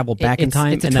really a travel back in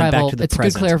time and then back to the present.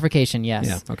 It's a good clarification, yes.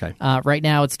 Yeah, okay. Right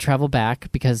now it's travel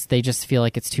back because they just feel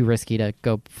like it's too risky to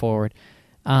go forward.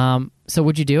 So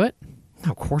would you do it?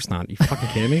 No, of course not. You fucking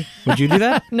kidding me? Would you do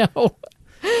that? No.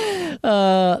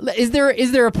 Is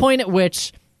there a point at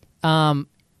which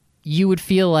you would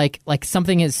feel like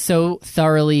something is so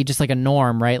thoroughly just like a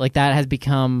norm, right? Like that has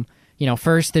become...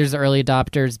 first there's the early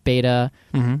adopters, beta,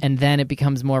 and then it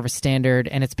becomes more of a standard,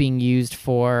 and it's being used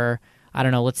for, I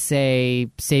don't know, let's say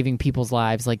saving people's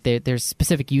lives. Like there's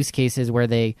specific use cases where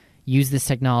they use this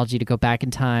technology to go back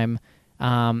in time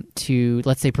to,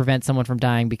 let's say, prevent someone from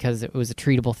dying because it was a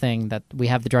treatable thing that we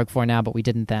have the drug for now, but we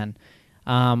didn't then.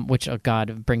 Which, oh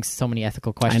God, brings so many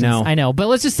ethical questions. I know. But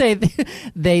let's just say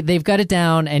they've got it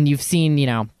down, and you've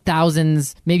seen,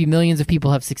 thousands, maybe millions of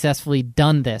people have successfully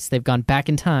done this. They've gone back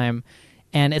in time,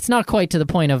 and it's not quite to the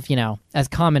point of, as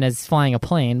common as flying a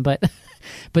plane, but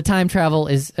time travel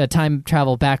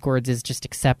backwards is just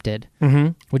accepted.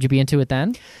 Mm-hmm. Would you be into it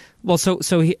then? Well, so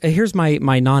here's my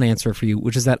non-answer for you,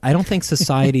 which is that I don't think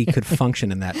society could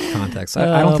function in that context.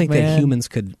 I don't think that humans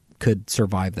could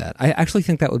survive that. I actually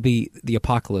think that would be the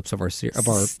apocalypse of our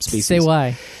species. Say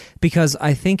why? Because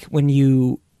I think when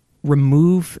you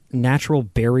remove natural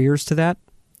barriers to that,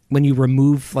 when you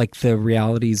remove like the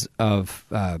realities of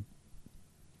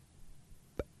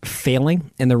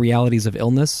failing and the realities of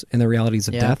illness and the realities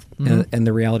of death and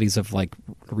the realities of like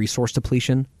resource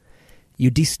depletion,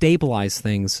 you destabilize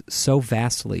things so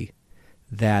vastly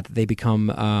that they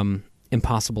become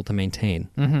impossible to maintain.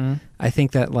 Mm-hmm. I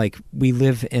think that like we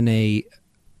live in a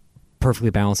perfectly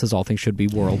balanced, as all things should be,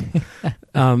 world,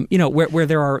 where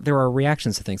there are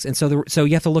reactions to things, and so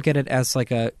you have to look at it as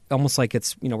like almost like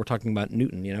it's we're talking about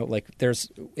Newton, like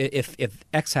there's if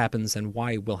X happens, then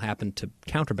Y will happen to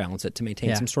counterbalance it to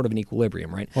maintain some sort of an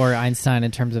equilibrium, right? Or Einstein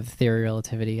in terms of theory of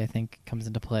relativity, I think comes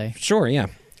into play. Sure, yeah.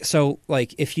 So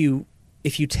like if you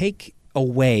take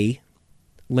away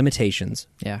limitations,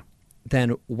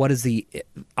 then what is the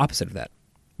opposite of that?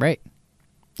 Right.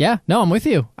 Yeah. No, I'm with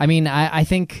you. I mean, I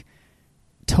think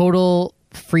total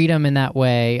freedom in that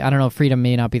way, I don't know, freedom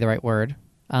may not be the right word.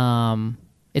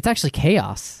 It's actually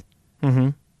chaos. Mm-hmm.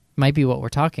 Might be what we're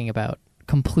talking about.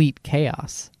 Complete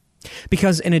chaos.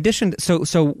 Because in addition,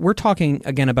 so we're talking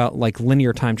again about like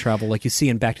linear time travel, like you see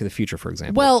in Back to the Future, for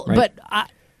example. Well, right?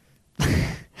 but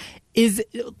is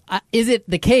it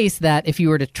the case that if you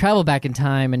were to travel back in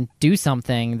time and do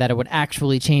something, that it would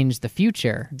actually change the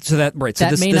future? So that right. So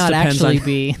that this may not depends actually on,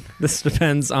 be. This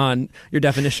depends on your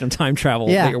definition of time travel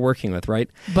that you're working with, right?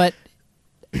 But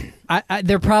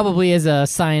there probably is a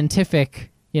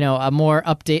scientific, a more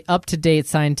up to date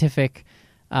scientific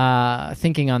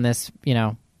thinking on this,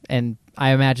 and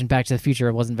I imagine Back to the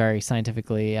Future wasn't very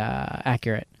scientifically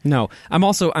accurate. No,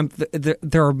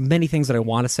 there are many things that I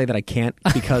want to say that I can't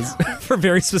because for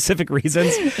very specific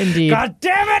reasons. Indeed. God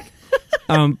damn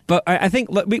it! But I think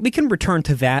we can return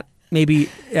to that maybe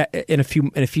in a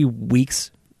few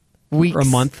weeks or a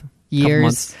month,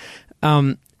 years. Couple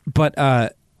months. But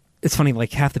it's funny,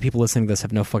 like half the people listening to this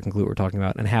have no fucking clue what we're talking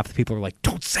about, and half the people are like,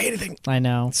 don't say anything. I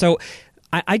know. So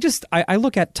I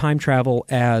look at time travel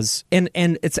as and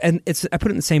it's I put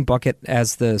it in the same bucket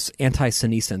as this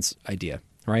anti-senescence idea,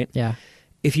 right? Yeah.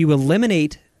 If you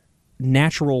eliminate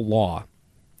natural law,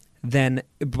 then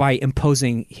by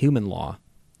imposing human law,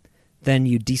 then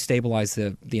you destabilize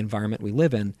the environment we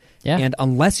live in. Yeah. And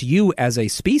unless you as a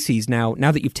species now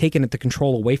that you've taken the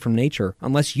control away from nature,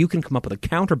 unless you can come up with a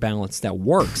counterbalance that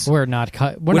works. We're not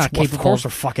capable. Of course we're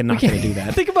fucking not going to do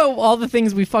that. Think about all the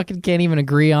things we fucking can't even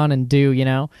agree on and do, you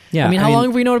know? Yeah. I mean, how long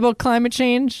have we known about climate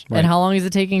change? Right. And how long is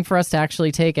it taking for us to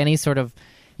actually take any sort of,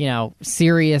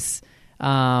 serious,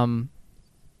 not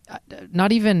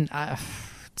even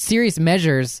serious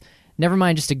measures, never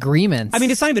mind just agreements. I mean,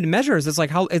 it's not even measures. It's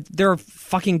like there are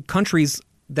fucking countries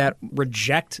that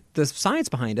reject the science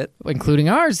behind it. Including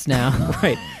ours now.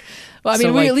 Right. Well, I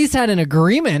mean, we at least had an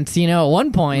agreement, at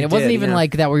one point. It wasn't even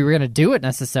like that we were going to do it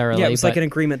necessarily. Yeah, it was like an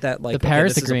agreement that, like, the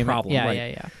Paris this Agreement. is a problem. Yeah,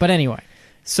 right. yeah. But anyway.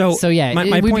 So yeah,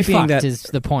 my point being that is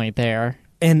the point there.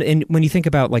 And when you think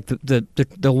about like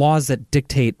the laws that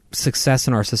dictate success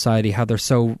in our society, how they're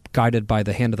so guided by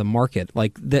the hand of the market,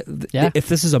 like if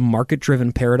this is a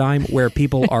market-driven paradigm where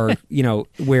people are,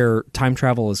 where time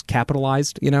travel is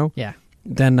capitalized,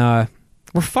 then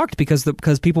we're fucked because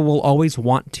people will always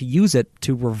want to use it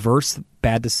to reverse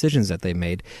bad decisions that they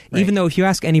made. Right. Even though if you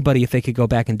ask anybody if they could go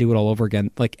back and do it all over again,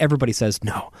 like everybody says,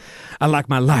 no, I like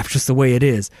my life just the way it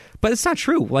is. But it's not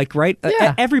true. Like, right?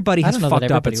 Yeah. Everybody has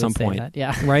fucked up at some point. That.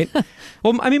 Yeah. Right?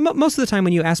 Well, I mean, most of the time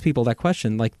when you ask people that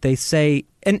question, like they say,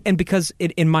 and because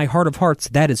in my heart of hearts,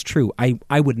 that is true.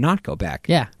 I would not go back.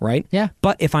 Yeah. Right? Yeah.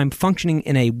 But if I'm functioning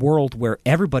in a world where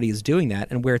everybody is doing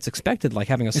that and where it's expected, like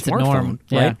having a smartphone,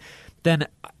 right? Then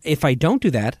if I don't do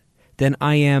that, then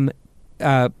I am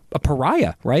a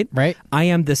pariah, right? Right. I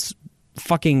am this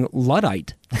fucking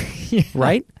Luddite,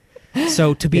 right?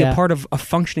 So to be a part of a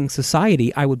functioning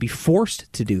society, I would be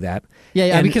forced to do that.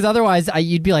 Yeah, because otherwise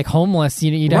you'd be like homeless.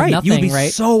 You'd have nothing, you'd be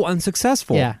right? so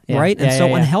unsuccessful, right? And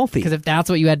so unhealthy. Because if that's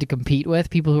what you had to compete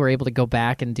with, people who are able to go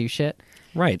back and do shit.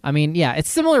 Right. I mean, yeah, it's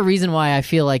a similar reason why I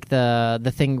feel like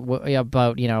the thing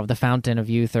about, the fountain of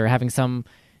youth or having some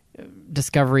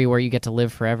discovery where you get to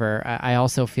live forever. I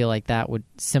also feel like that would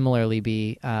similarly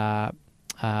be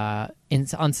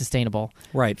unsustainable,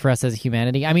 right, for us as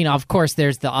humanity. I mean, of course,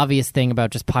 there's the obvious thing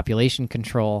about just population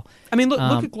control. I mean, look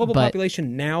at global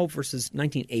population now versus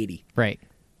 1980. Right.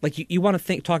 Like you want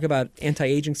to talk about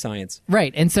anti-aging science,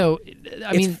 right? And so,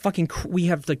 I mean, we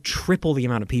have like triple the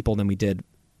amount of people than we did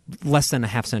less than a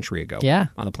half century ago. Yeah.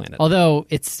 On the planet. Although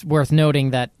it's worth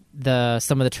noting that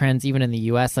some of the trends, even in the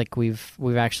U.S., like we've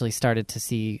actually started to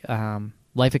see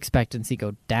life expectancy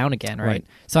go down again, right?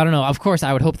 So I don't know. Of course,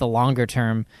 I would hope the longer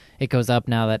term it goes up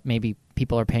now that maybe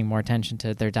people are paying more attention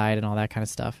to their diet and all that kind of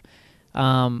stuff.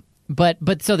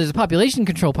 But so there's a population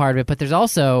control part of it, but there's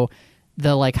also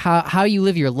the like how you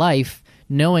live your life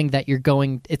knowing that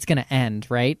it's going to end,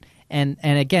 right? And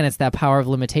again, it's that power of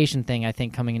limitation thing I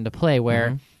think coming into play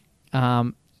where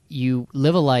you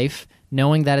live a life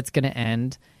knowing that it's going to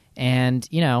end. And,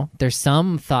 there's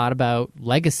some thought about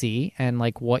legacy and,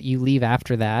 like, what you leave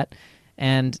after that.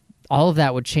 And all of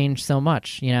that would change so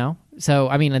much, So,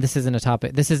 I mean, this isn't a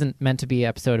topic. This isn't meant to be an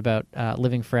episode about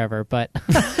living forever. But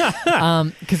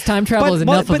because time travel is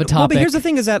enough of a topic. Well, but here's the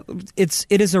thing is that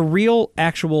it is a real,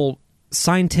 actual,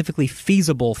 scientifically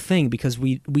feasible thing because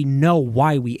we know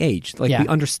why we age. Like, we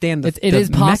understand the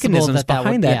mechanisms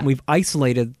behind that. And we've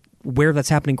isolated where that's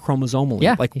happening chromosomally.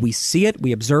 Yeah. Like we see it,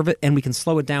 we observe it, and we can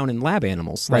slow it down in lab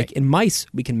animals. Right. Like in mice,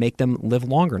 we can make them live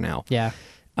longer now. Yeah.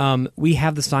 We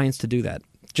have the science to do that.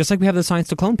 Just like we have the science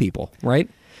to clone people, right?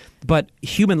 But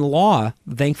human law,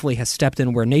 thankfully, has stepped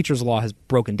in where nature's law has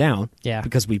broken down. Yeah.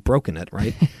 Because we've broken it,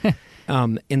 right?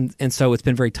 And so it's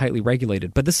been very tightly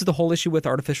regulated. But this is the whole issue with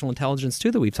artificial intelligence, too,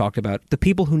 that we've talked about. The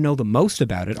people who know the most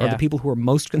about it are the people who are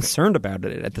most concerned about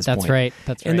it at this point. That's right.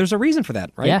 And there's a reason for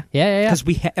that, right? Yeah. Because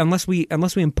unless we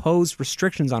impose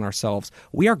restrictions on ourselves,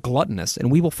 we are gluttonous,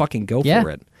 and we will fucking go for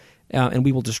it. And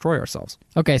we will destroy ourselves.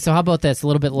 Okay, so how about this, a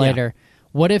little bit later? Yeah.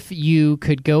 What if you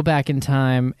could go back in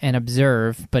time and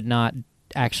observe, but not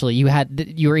actually,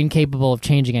 you were incapable of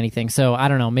changing anything. So I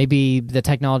don't know, maybe the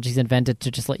technology's invented to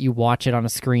just let you watch it on a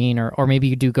screen, or maybe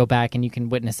you do go back and you can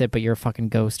witness it, but you're a fucking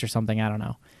ghost or something. I don't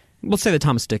know. We'll say the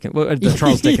Charles Dickens thing.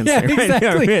 Right?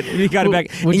 Exactly. You got it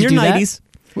back in your 90s.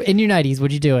 In your 90s,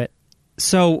 would you do it?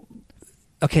 So,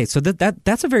 okay, so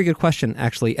that's a very good question,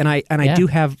 actually, and I do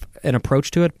have an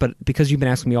approach to it, but because you've been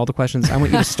asking me all the questions, I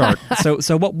want you to start.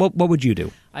 So what would you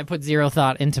do? I put zero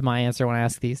thought into my answer when I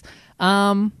ask these.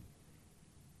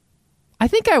 I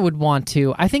think I would want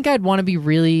to. I think I'd want to be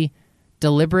really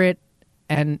deliberate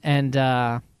and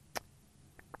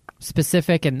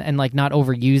specific and like not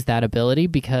overuse that ability,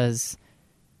 because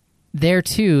there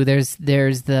too there's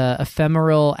the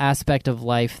ephemeral aspect of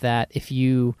life that if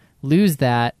you lose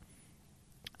that,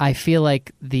 I feel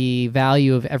like the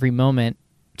value of every moment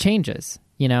changes.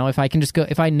 You know, if I can just go,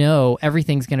 if I know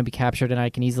everything's going to be captured and I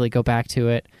can easily go back to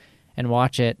it and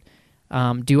watch it,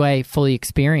 do I fully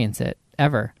experience it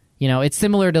ever? You know, it's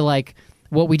similar to like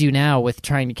what we do now with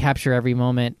trying to capture every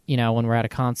moment, you know, when we're at a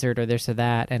concert or this or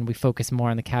that, and we focus more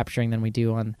on the capturing than we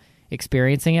do on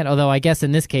experiencing it. Although I guess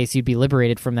in this case you'd be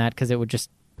liberated from that, because it would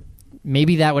just,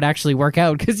 maybe that would actually work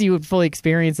out because you would fully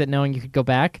experience it knowing you could go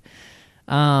back.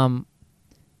 But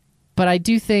I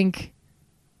do think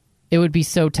it would be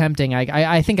so tempting.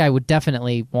 I think I would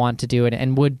definitely want to do it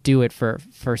and would do it for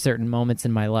certain moments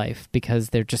in my life, because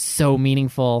they're just so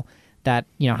meaningful that,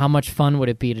 you know, how much fun would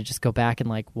it be to just go back and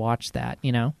like watch that,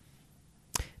 you know?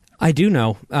 I do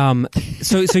know.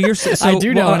 So you're. So, I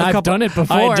do know, and I've done it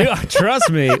before. I do. Trust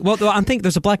me. Well, I think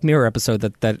there's a Black Mirror episode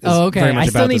that is very much about this. I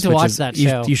still need to watch that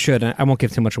show. You should. I won't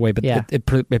give too much away, but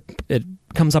it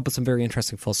comes up with some very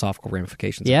interesting philosophical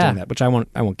ramifications of doing that, which I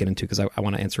won't get into because I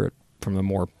want to answer it from a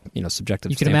more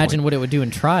subjective. You can standpoint. Imagine what it would do in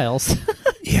trials.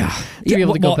 Yeah, to be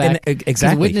able to go back.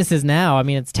 Exactly. Witnesses now, I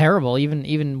mean, it's terrible.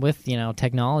 Even with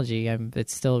technology,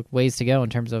 it's still ways to go in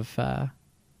terms of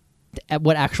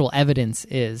what actual evidence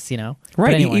is.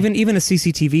 Right. Anyway. Even a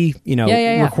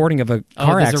CCTV recording of a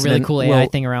car accident. There's a really cool AI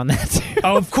thing around that too.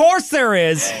 Of course there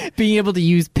is. Being able to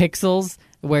use pixels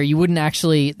where you wouldn't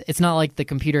actually. It's not like the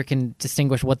computer can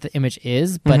distinguish what the image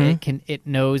is, but it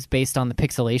knows based on the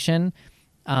pixelation,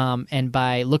 and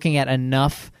by looking at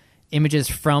enough images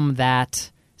from that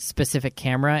specific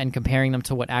camera and comparing them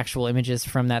to what actual images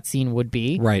from that scene would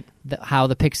be, right? How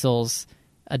the pixels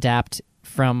adapt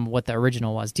from what the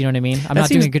original was. Do you know what I mean? I'm not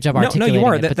doing a good job articulating you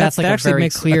are. it, but that's like a very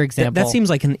clear example. That seems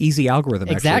like an easy algorithm,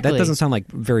 actually. Exactly. That doesn't sound like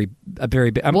very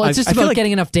big. Well, it's just about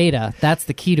getting enough data. That's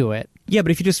the key to it. Yeah,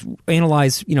 but if you just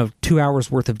analyze, 2 hours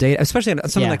worth of data, especially on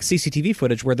something like CCTV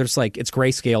footage where there's like, it's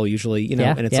grayscale usually, and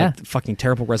it's like fucking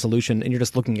terrible resolution, and you're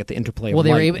just looking at the interplay of light. Well,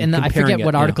 they were able, and I forget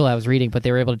what article I was reading, but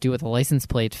they were able to do it with a license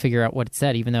plate to figure out what it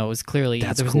said, even though it was clearly,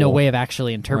 there was no way of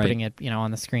actually interpreting it,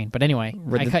 on the screen. But anyway,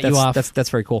 I cut you off. That's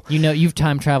very cool. You've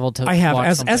time traveled to. I have,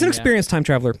 as an experienced time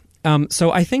traveler.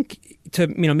 So I think to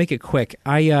make it quick,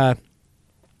 I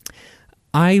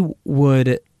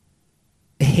would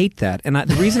hate that, and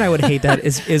the reason I would hate that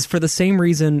is for the same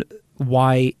reason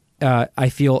why I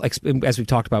feel, as we've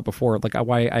talked about before, like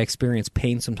why I experience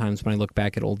pain sometimes when I look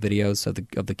back at old videos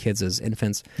of the kids as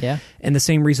infants. Yeah. And the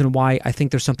same reason why I think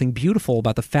there's something beautiful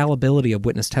about the fallibility of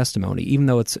witness testimony, even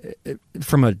though it's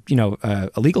from a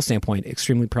legal standpoint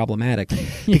extremely problematic,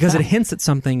 because it hints at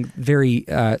something very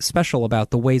special about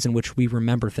the ways in which we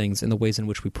remember things and the ways in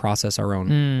which we process our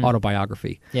own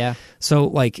autobiography. Yeah.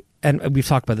 So and we've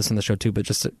talked about this on the show too, but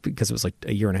just because it was like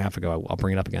a year and a half ago, I'll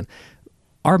bring it up again.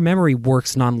 Our memory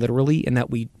works non-literally in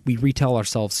that we retell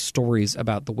ourselves stories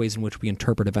about the ways in which we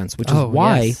interpret events, which is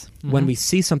why when we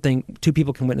see something, two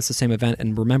people can witness the same event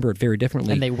and remember it very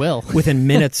differently. And they will. Within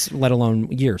minutes, let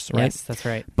alone years, right? Yes, that's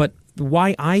right. But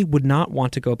why I would not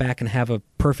want to go back and have a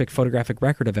perfect photographic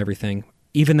record of everything,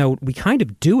 even though we kind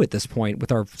of do at this point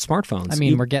with our smartphones. I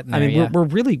mean, we're getting there, we're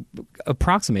really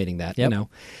approximating that,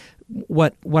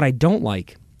 What I don't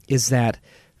like is that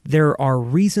there are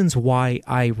reasons why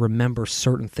I remember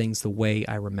certain things the way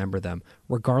I remember them,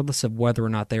 regardless of whether or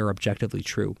not they are objectively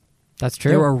true. That's true.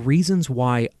 There are reasons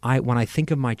why when I think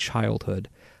of my childhood,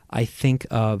 I think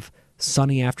of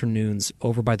sunny afternoons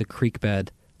over by the creek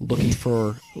bed, looking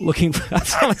for I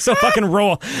sound like so fucking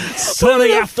raw.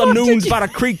 Sunny afternoons by the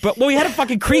creek, but we had a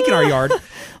fucking creek in our yard.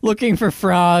 Looking for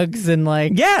frogs and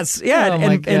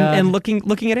and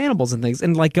looking at animals and things,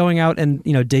 and like going out and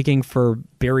digging for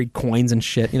buried coins and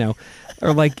shit,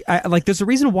 or there's a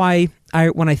reason why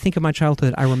when I think of my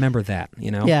childhood I remember that,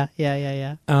 Yeah.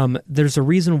 There's a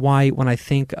reason why when I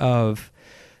think of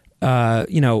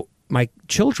my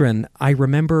children I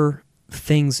remember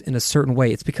things in a certain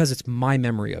way. It's because it's my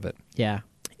memory of it. Yeah.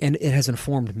 And it has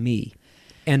informed me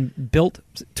and built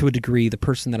to a degree the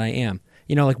person that I am.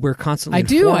 We're constantly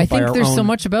informed I think by there's our own... so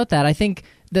much about that. I think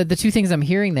the two things I'm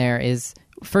hearing there is,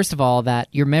 first of all, that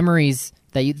your memories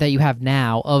that you have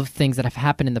now of things that have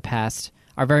happened in the past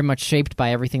are very much shaped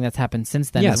by everything that's happened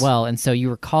since then as well. And so you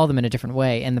recall them in a different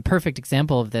way. And the perfect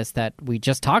example of this that we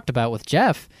just talked about with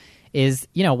Jeff is,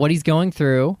 what he's going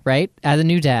through, right? As a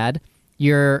new dad,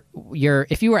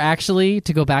 if you were actually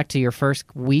to go back to your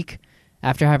first week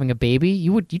after having a baby,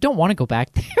 you don't want to go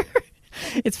back there.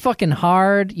 It's fucking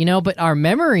hard, but our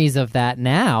memories of that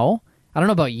now, I don't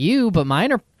know about you, but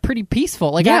mine are pretty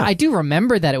peaceful. Like, I do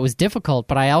remember that it was difficult,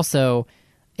 but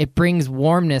it brings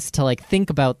warmness to, like, think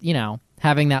about,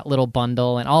 having that little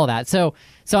bundle and all of that. So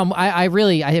I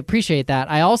appreciate that.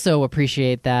 I also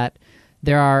appreciate that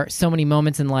there are so many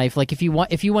moments in life. Like, if you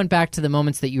went back to the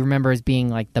moments that you remember as being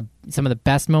like some of the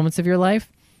best moments of your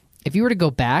life, if you were to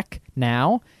go back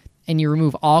now and you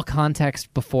remove all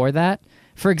context before that,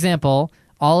 for example,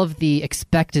 all of the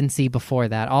expectancy before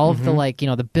that, all of the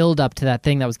the build up to that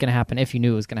thing that was going to happen, if you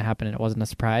knew it was going to happen and it wasn't a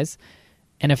surprise,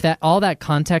 and if all that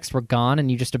context were gone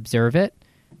and you just observe it,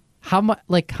 how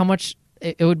much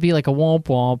it would be like a womp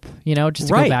womp, just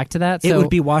to go back to that. So, it would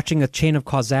be watching a chain of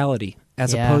causality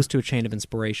as opposed to a chain of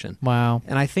inspiration. Wow.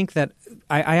 And I think that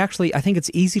I think it's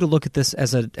easy to look at this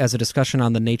as a discussion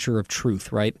on the nature of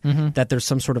truth, right? Mm-hmm. That there's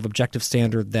some sort of objective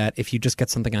standard that if you just get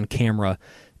something on camera,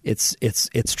 it's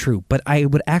true. But I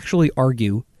would actually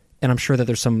argue, and I'm sure that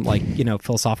there's some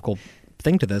philosophical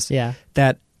thing to this,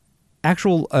 that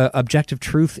actual objective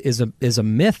truth is a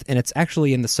myth, and it's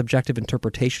actually in the subjective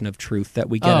interpretation of truth that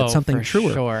we get at something for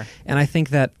truer. Sure. And I think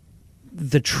that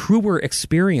the truer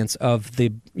experience of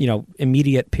the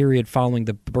immediate period following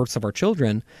the births of our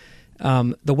children,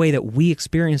 the way that we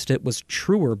experienced it was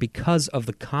truer because of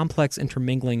the complex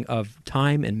intermingling of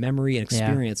time and memory and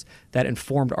experience that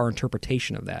informed our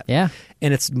interpretation of that. Yeah,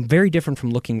 and it's very different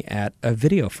from looking at a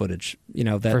video footage,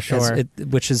 that for sure.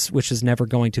 which is never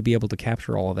going to be able to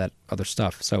capture all of that other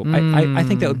stuff. So I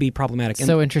think that would be problematic. And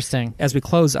so interesting. As we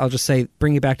close, I'll just say,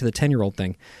 bring you back to the 10-year-old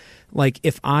thing. Like,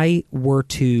 if I were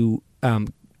to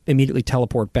immediately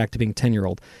teleport back to being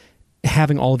 10-year-old,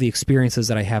 having all the experiences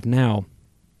that I have now,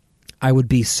 I would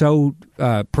be so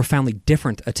profoundly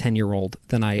different a 10-year-old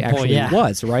than I actually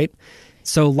was, right?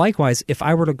 So likewise, if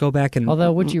I were to go back and...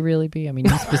 Although, would you really be? I mean,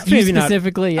 you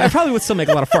specifically... I probably would still make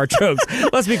a lot of fart jokes.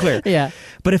 Let's be clear. Yeah.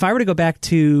 But if I were to go back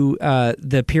to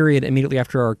the period immediately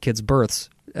after our kids'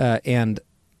 births and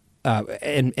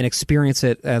experience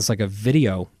it as like a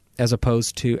video, as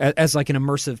opposed to as like an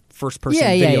immersive first-person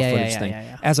video footage thing,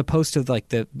 as opposed to like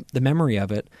the memory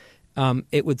of it,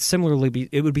 it would similarly be.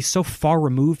 It would be so far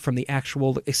removed from the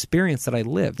actual experience that I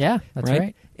lived. Yeah, that's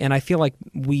right. And I feel like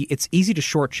it's easy to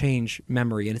shortchange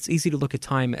memory, and it's easy to look at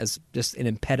time as just an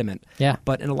impediment. Yeah.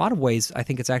 But in a lot of ways, I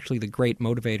think it's actually the great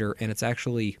motivator, and it's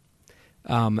actually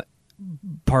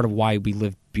part of why we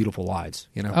live beautiful lives.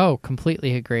 Oh,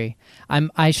 completely agree.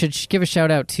 I should give a shout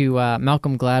out to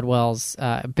Malcolm Gladwell's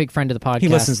big friend of the podcast. He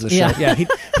listens to the show. Yeah,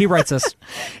 he writes us.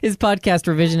 His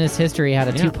podcast Revisionist History had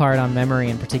a 2-part on memory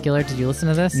in particular. Did you listen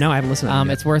to this? No, I haven't listened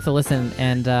to it. It's worth a listen,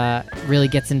 and really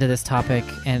gets into this topic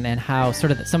and how sort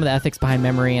of some of the ethics behind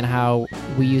memory and how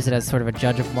we use it as sort of a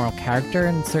judge of moral character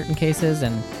in certain cases,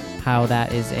 and how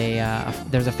that is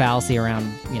there's a fallacy around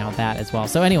that as well.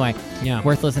 So anyway,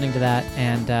 worth listening to that.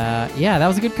 And that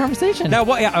was a good conversation. Now,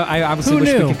 I obviously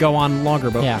wish we could go on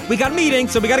longer, but we got a meeting,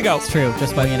 so we got to go. It's true.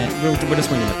 Just winging it. We're just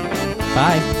winging it.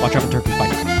 Bye. Watch out for turkeys.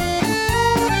 Bye.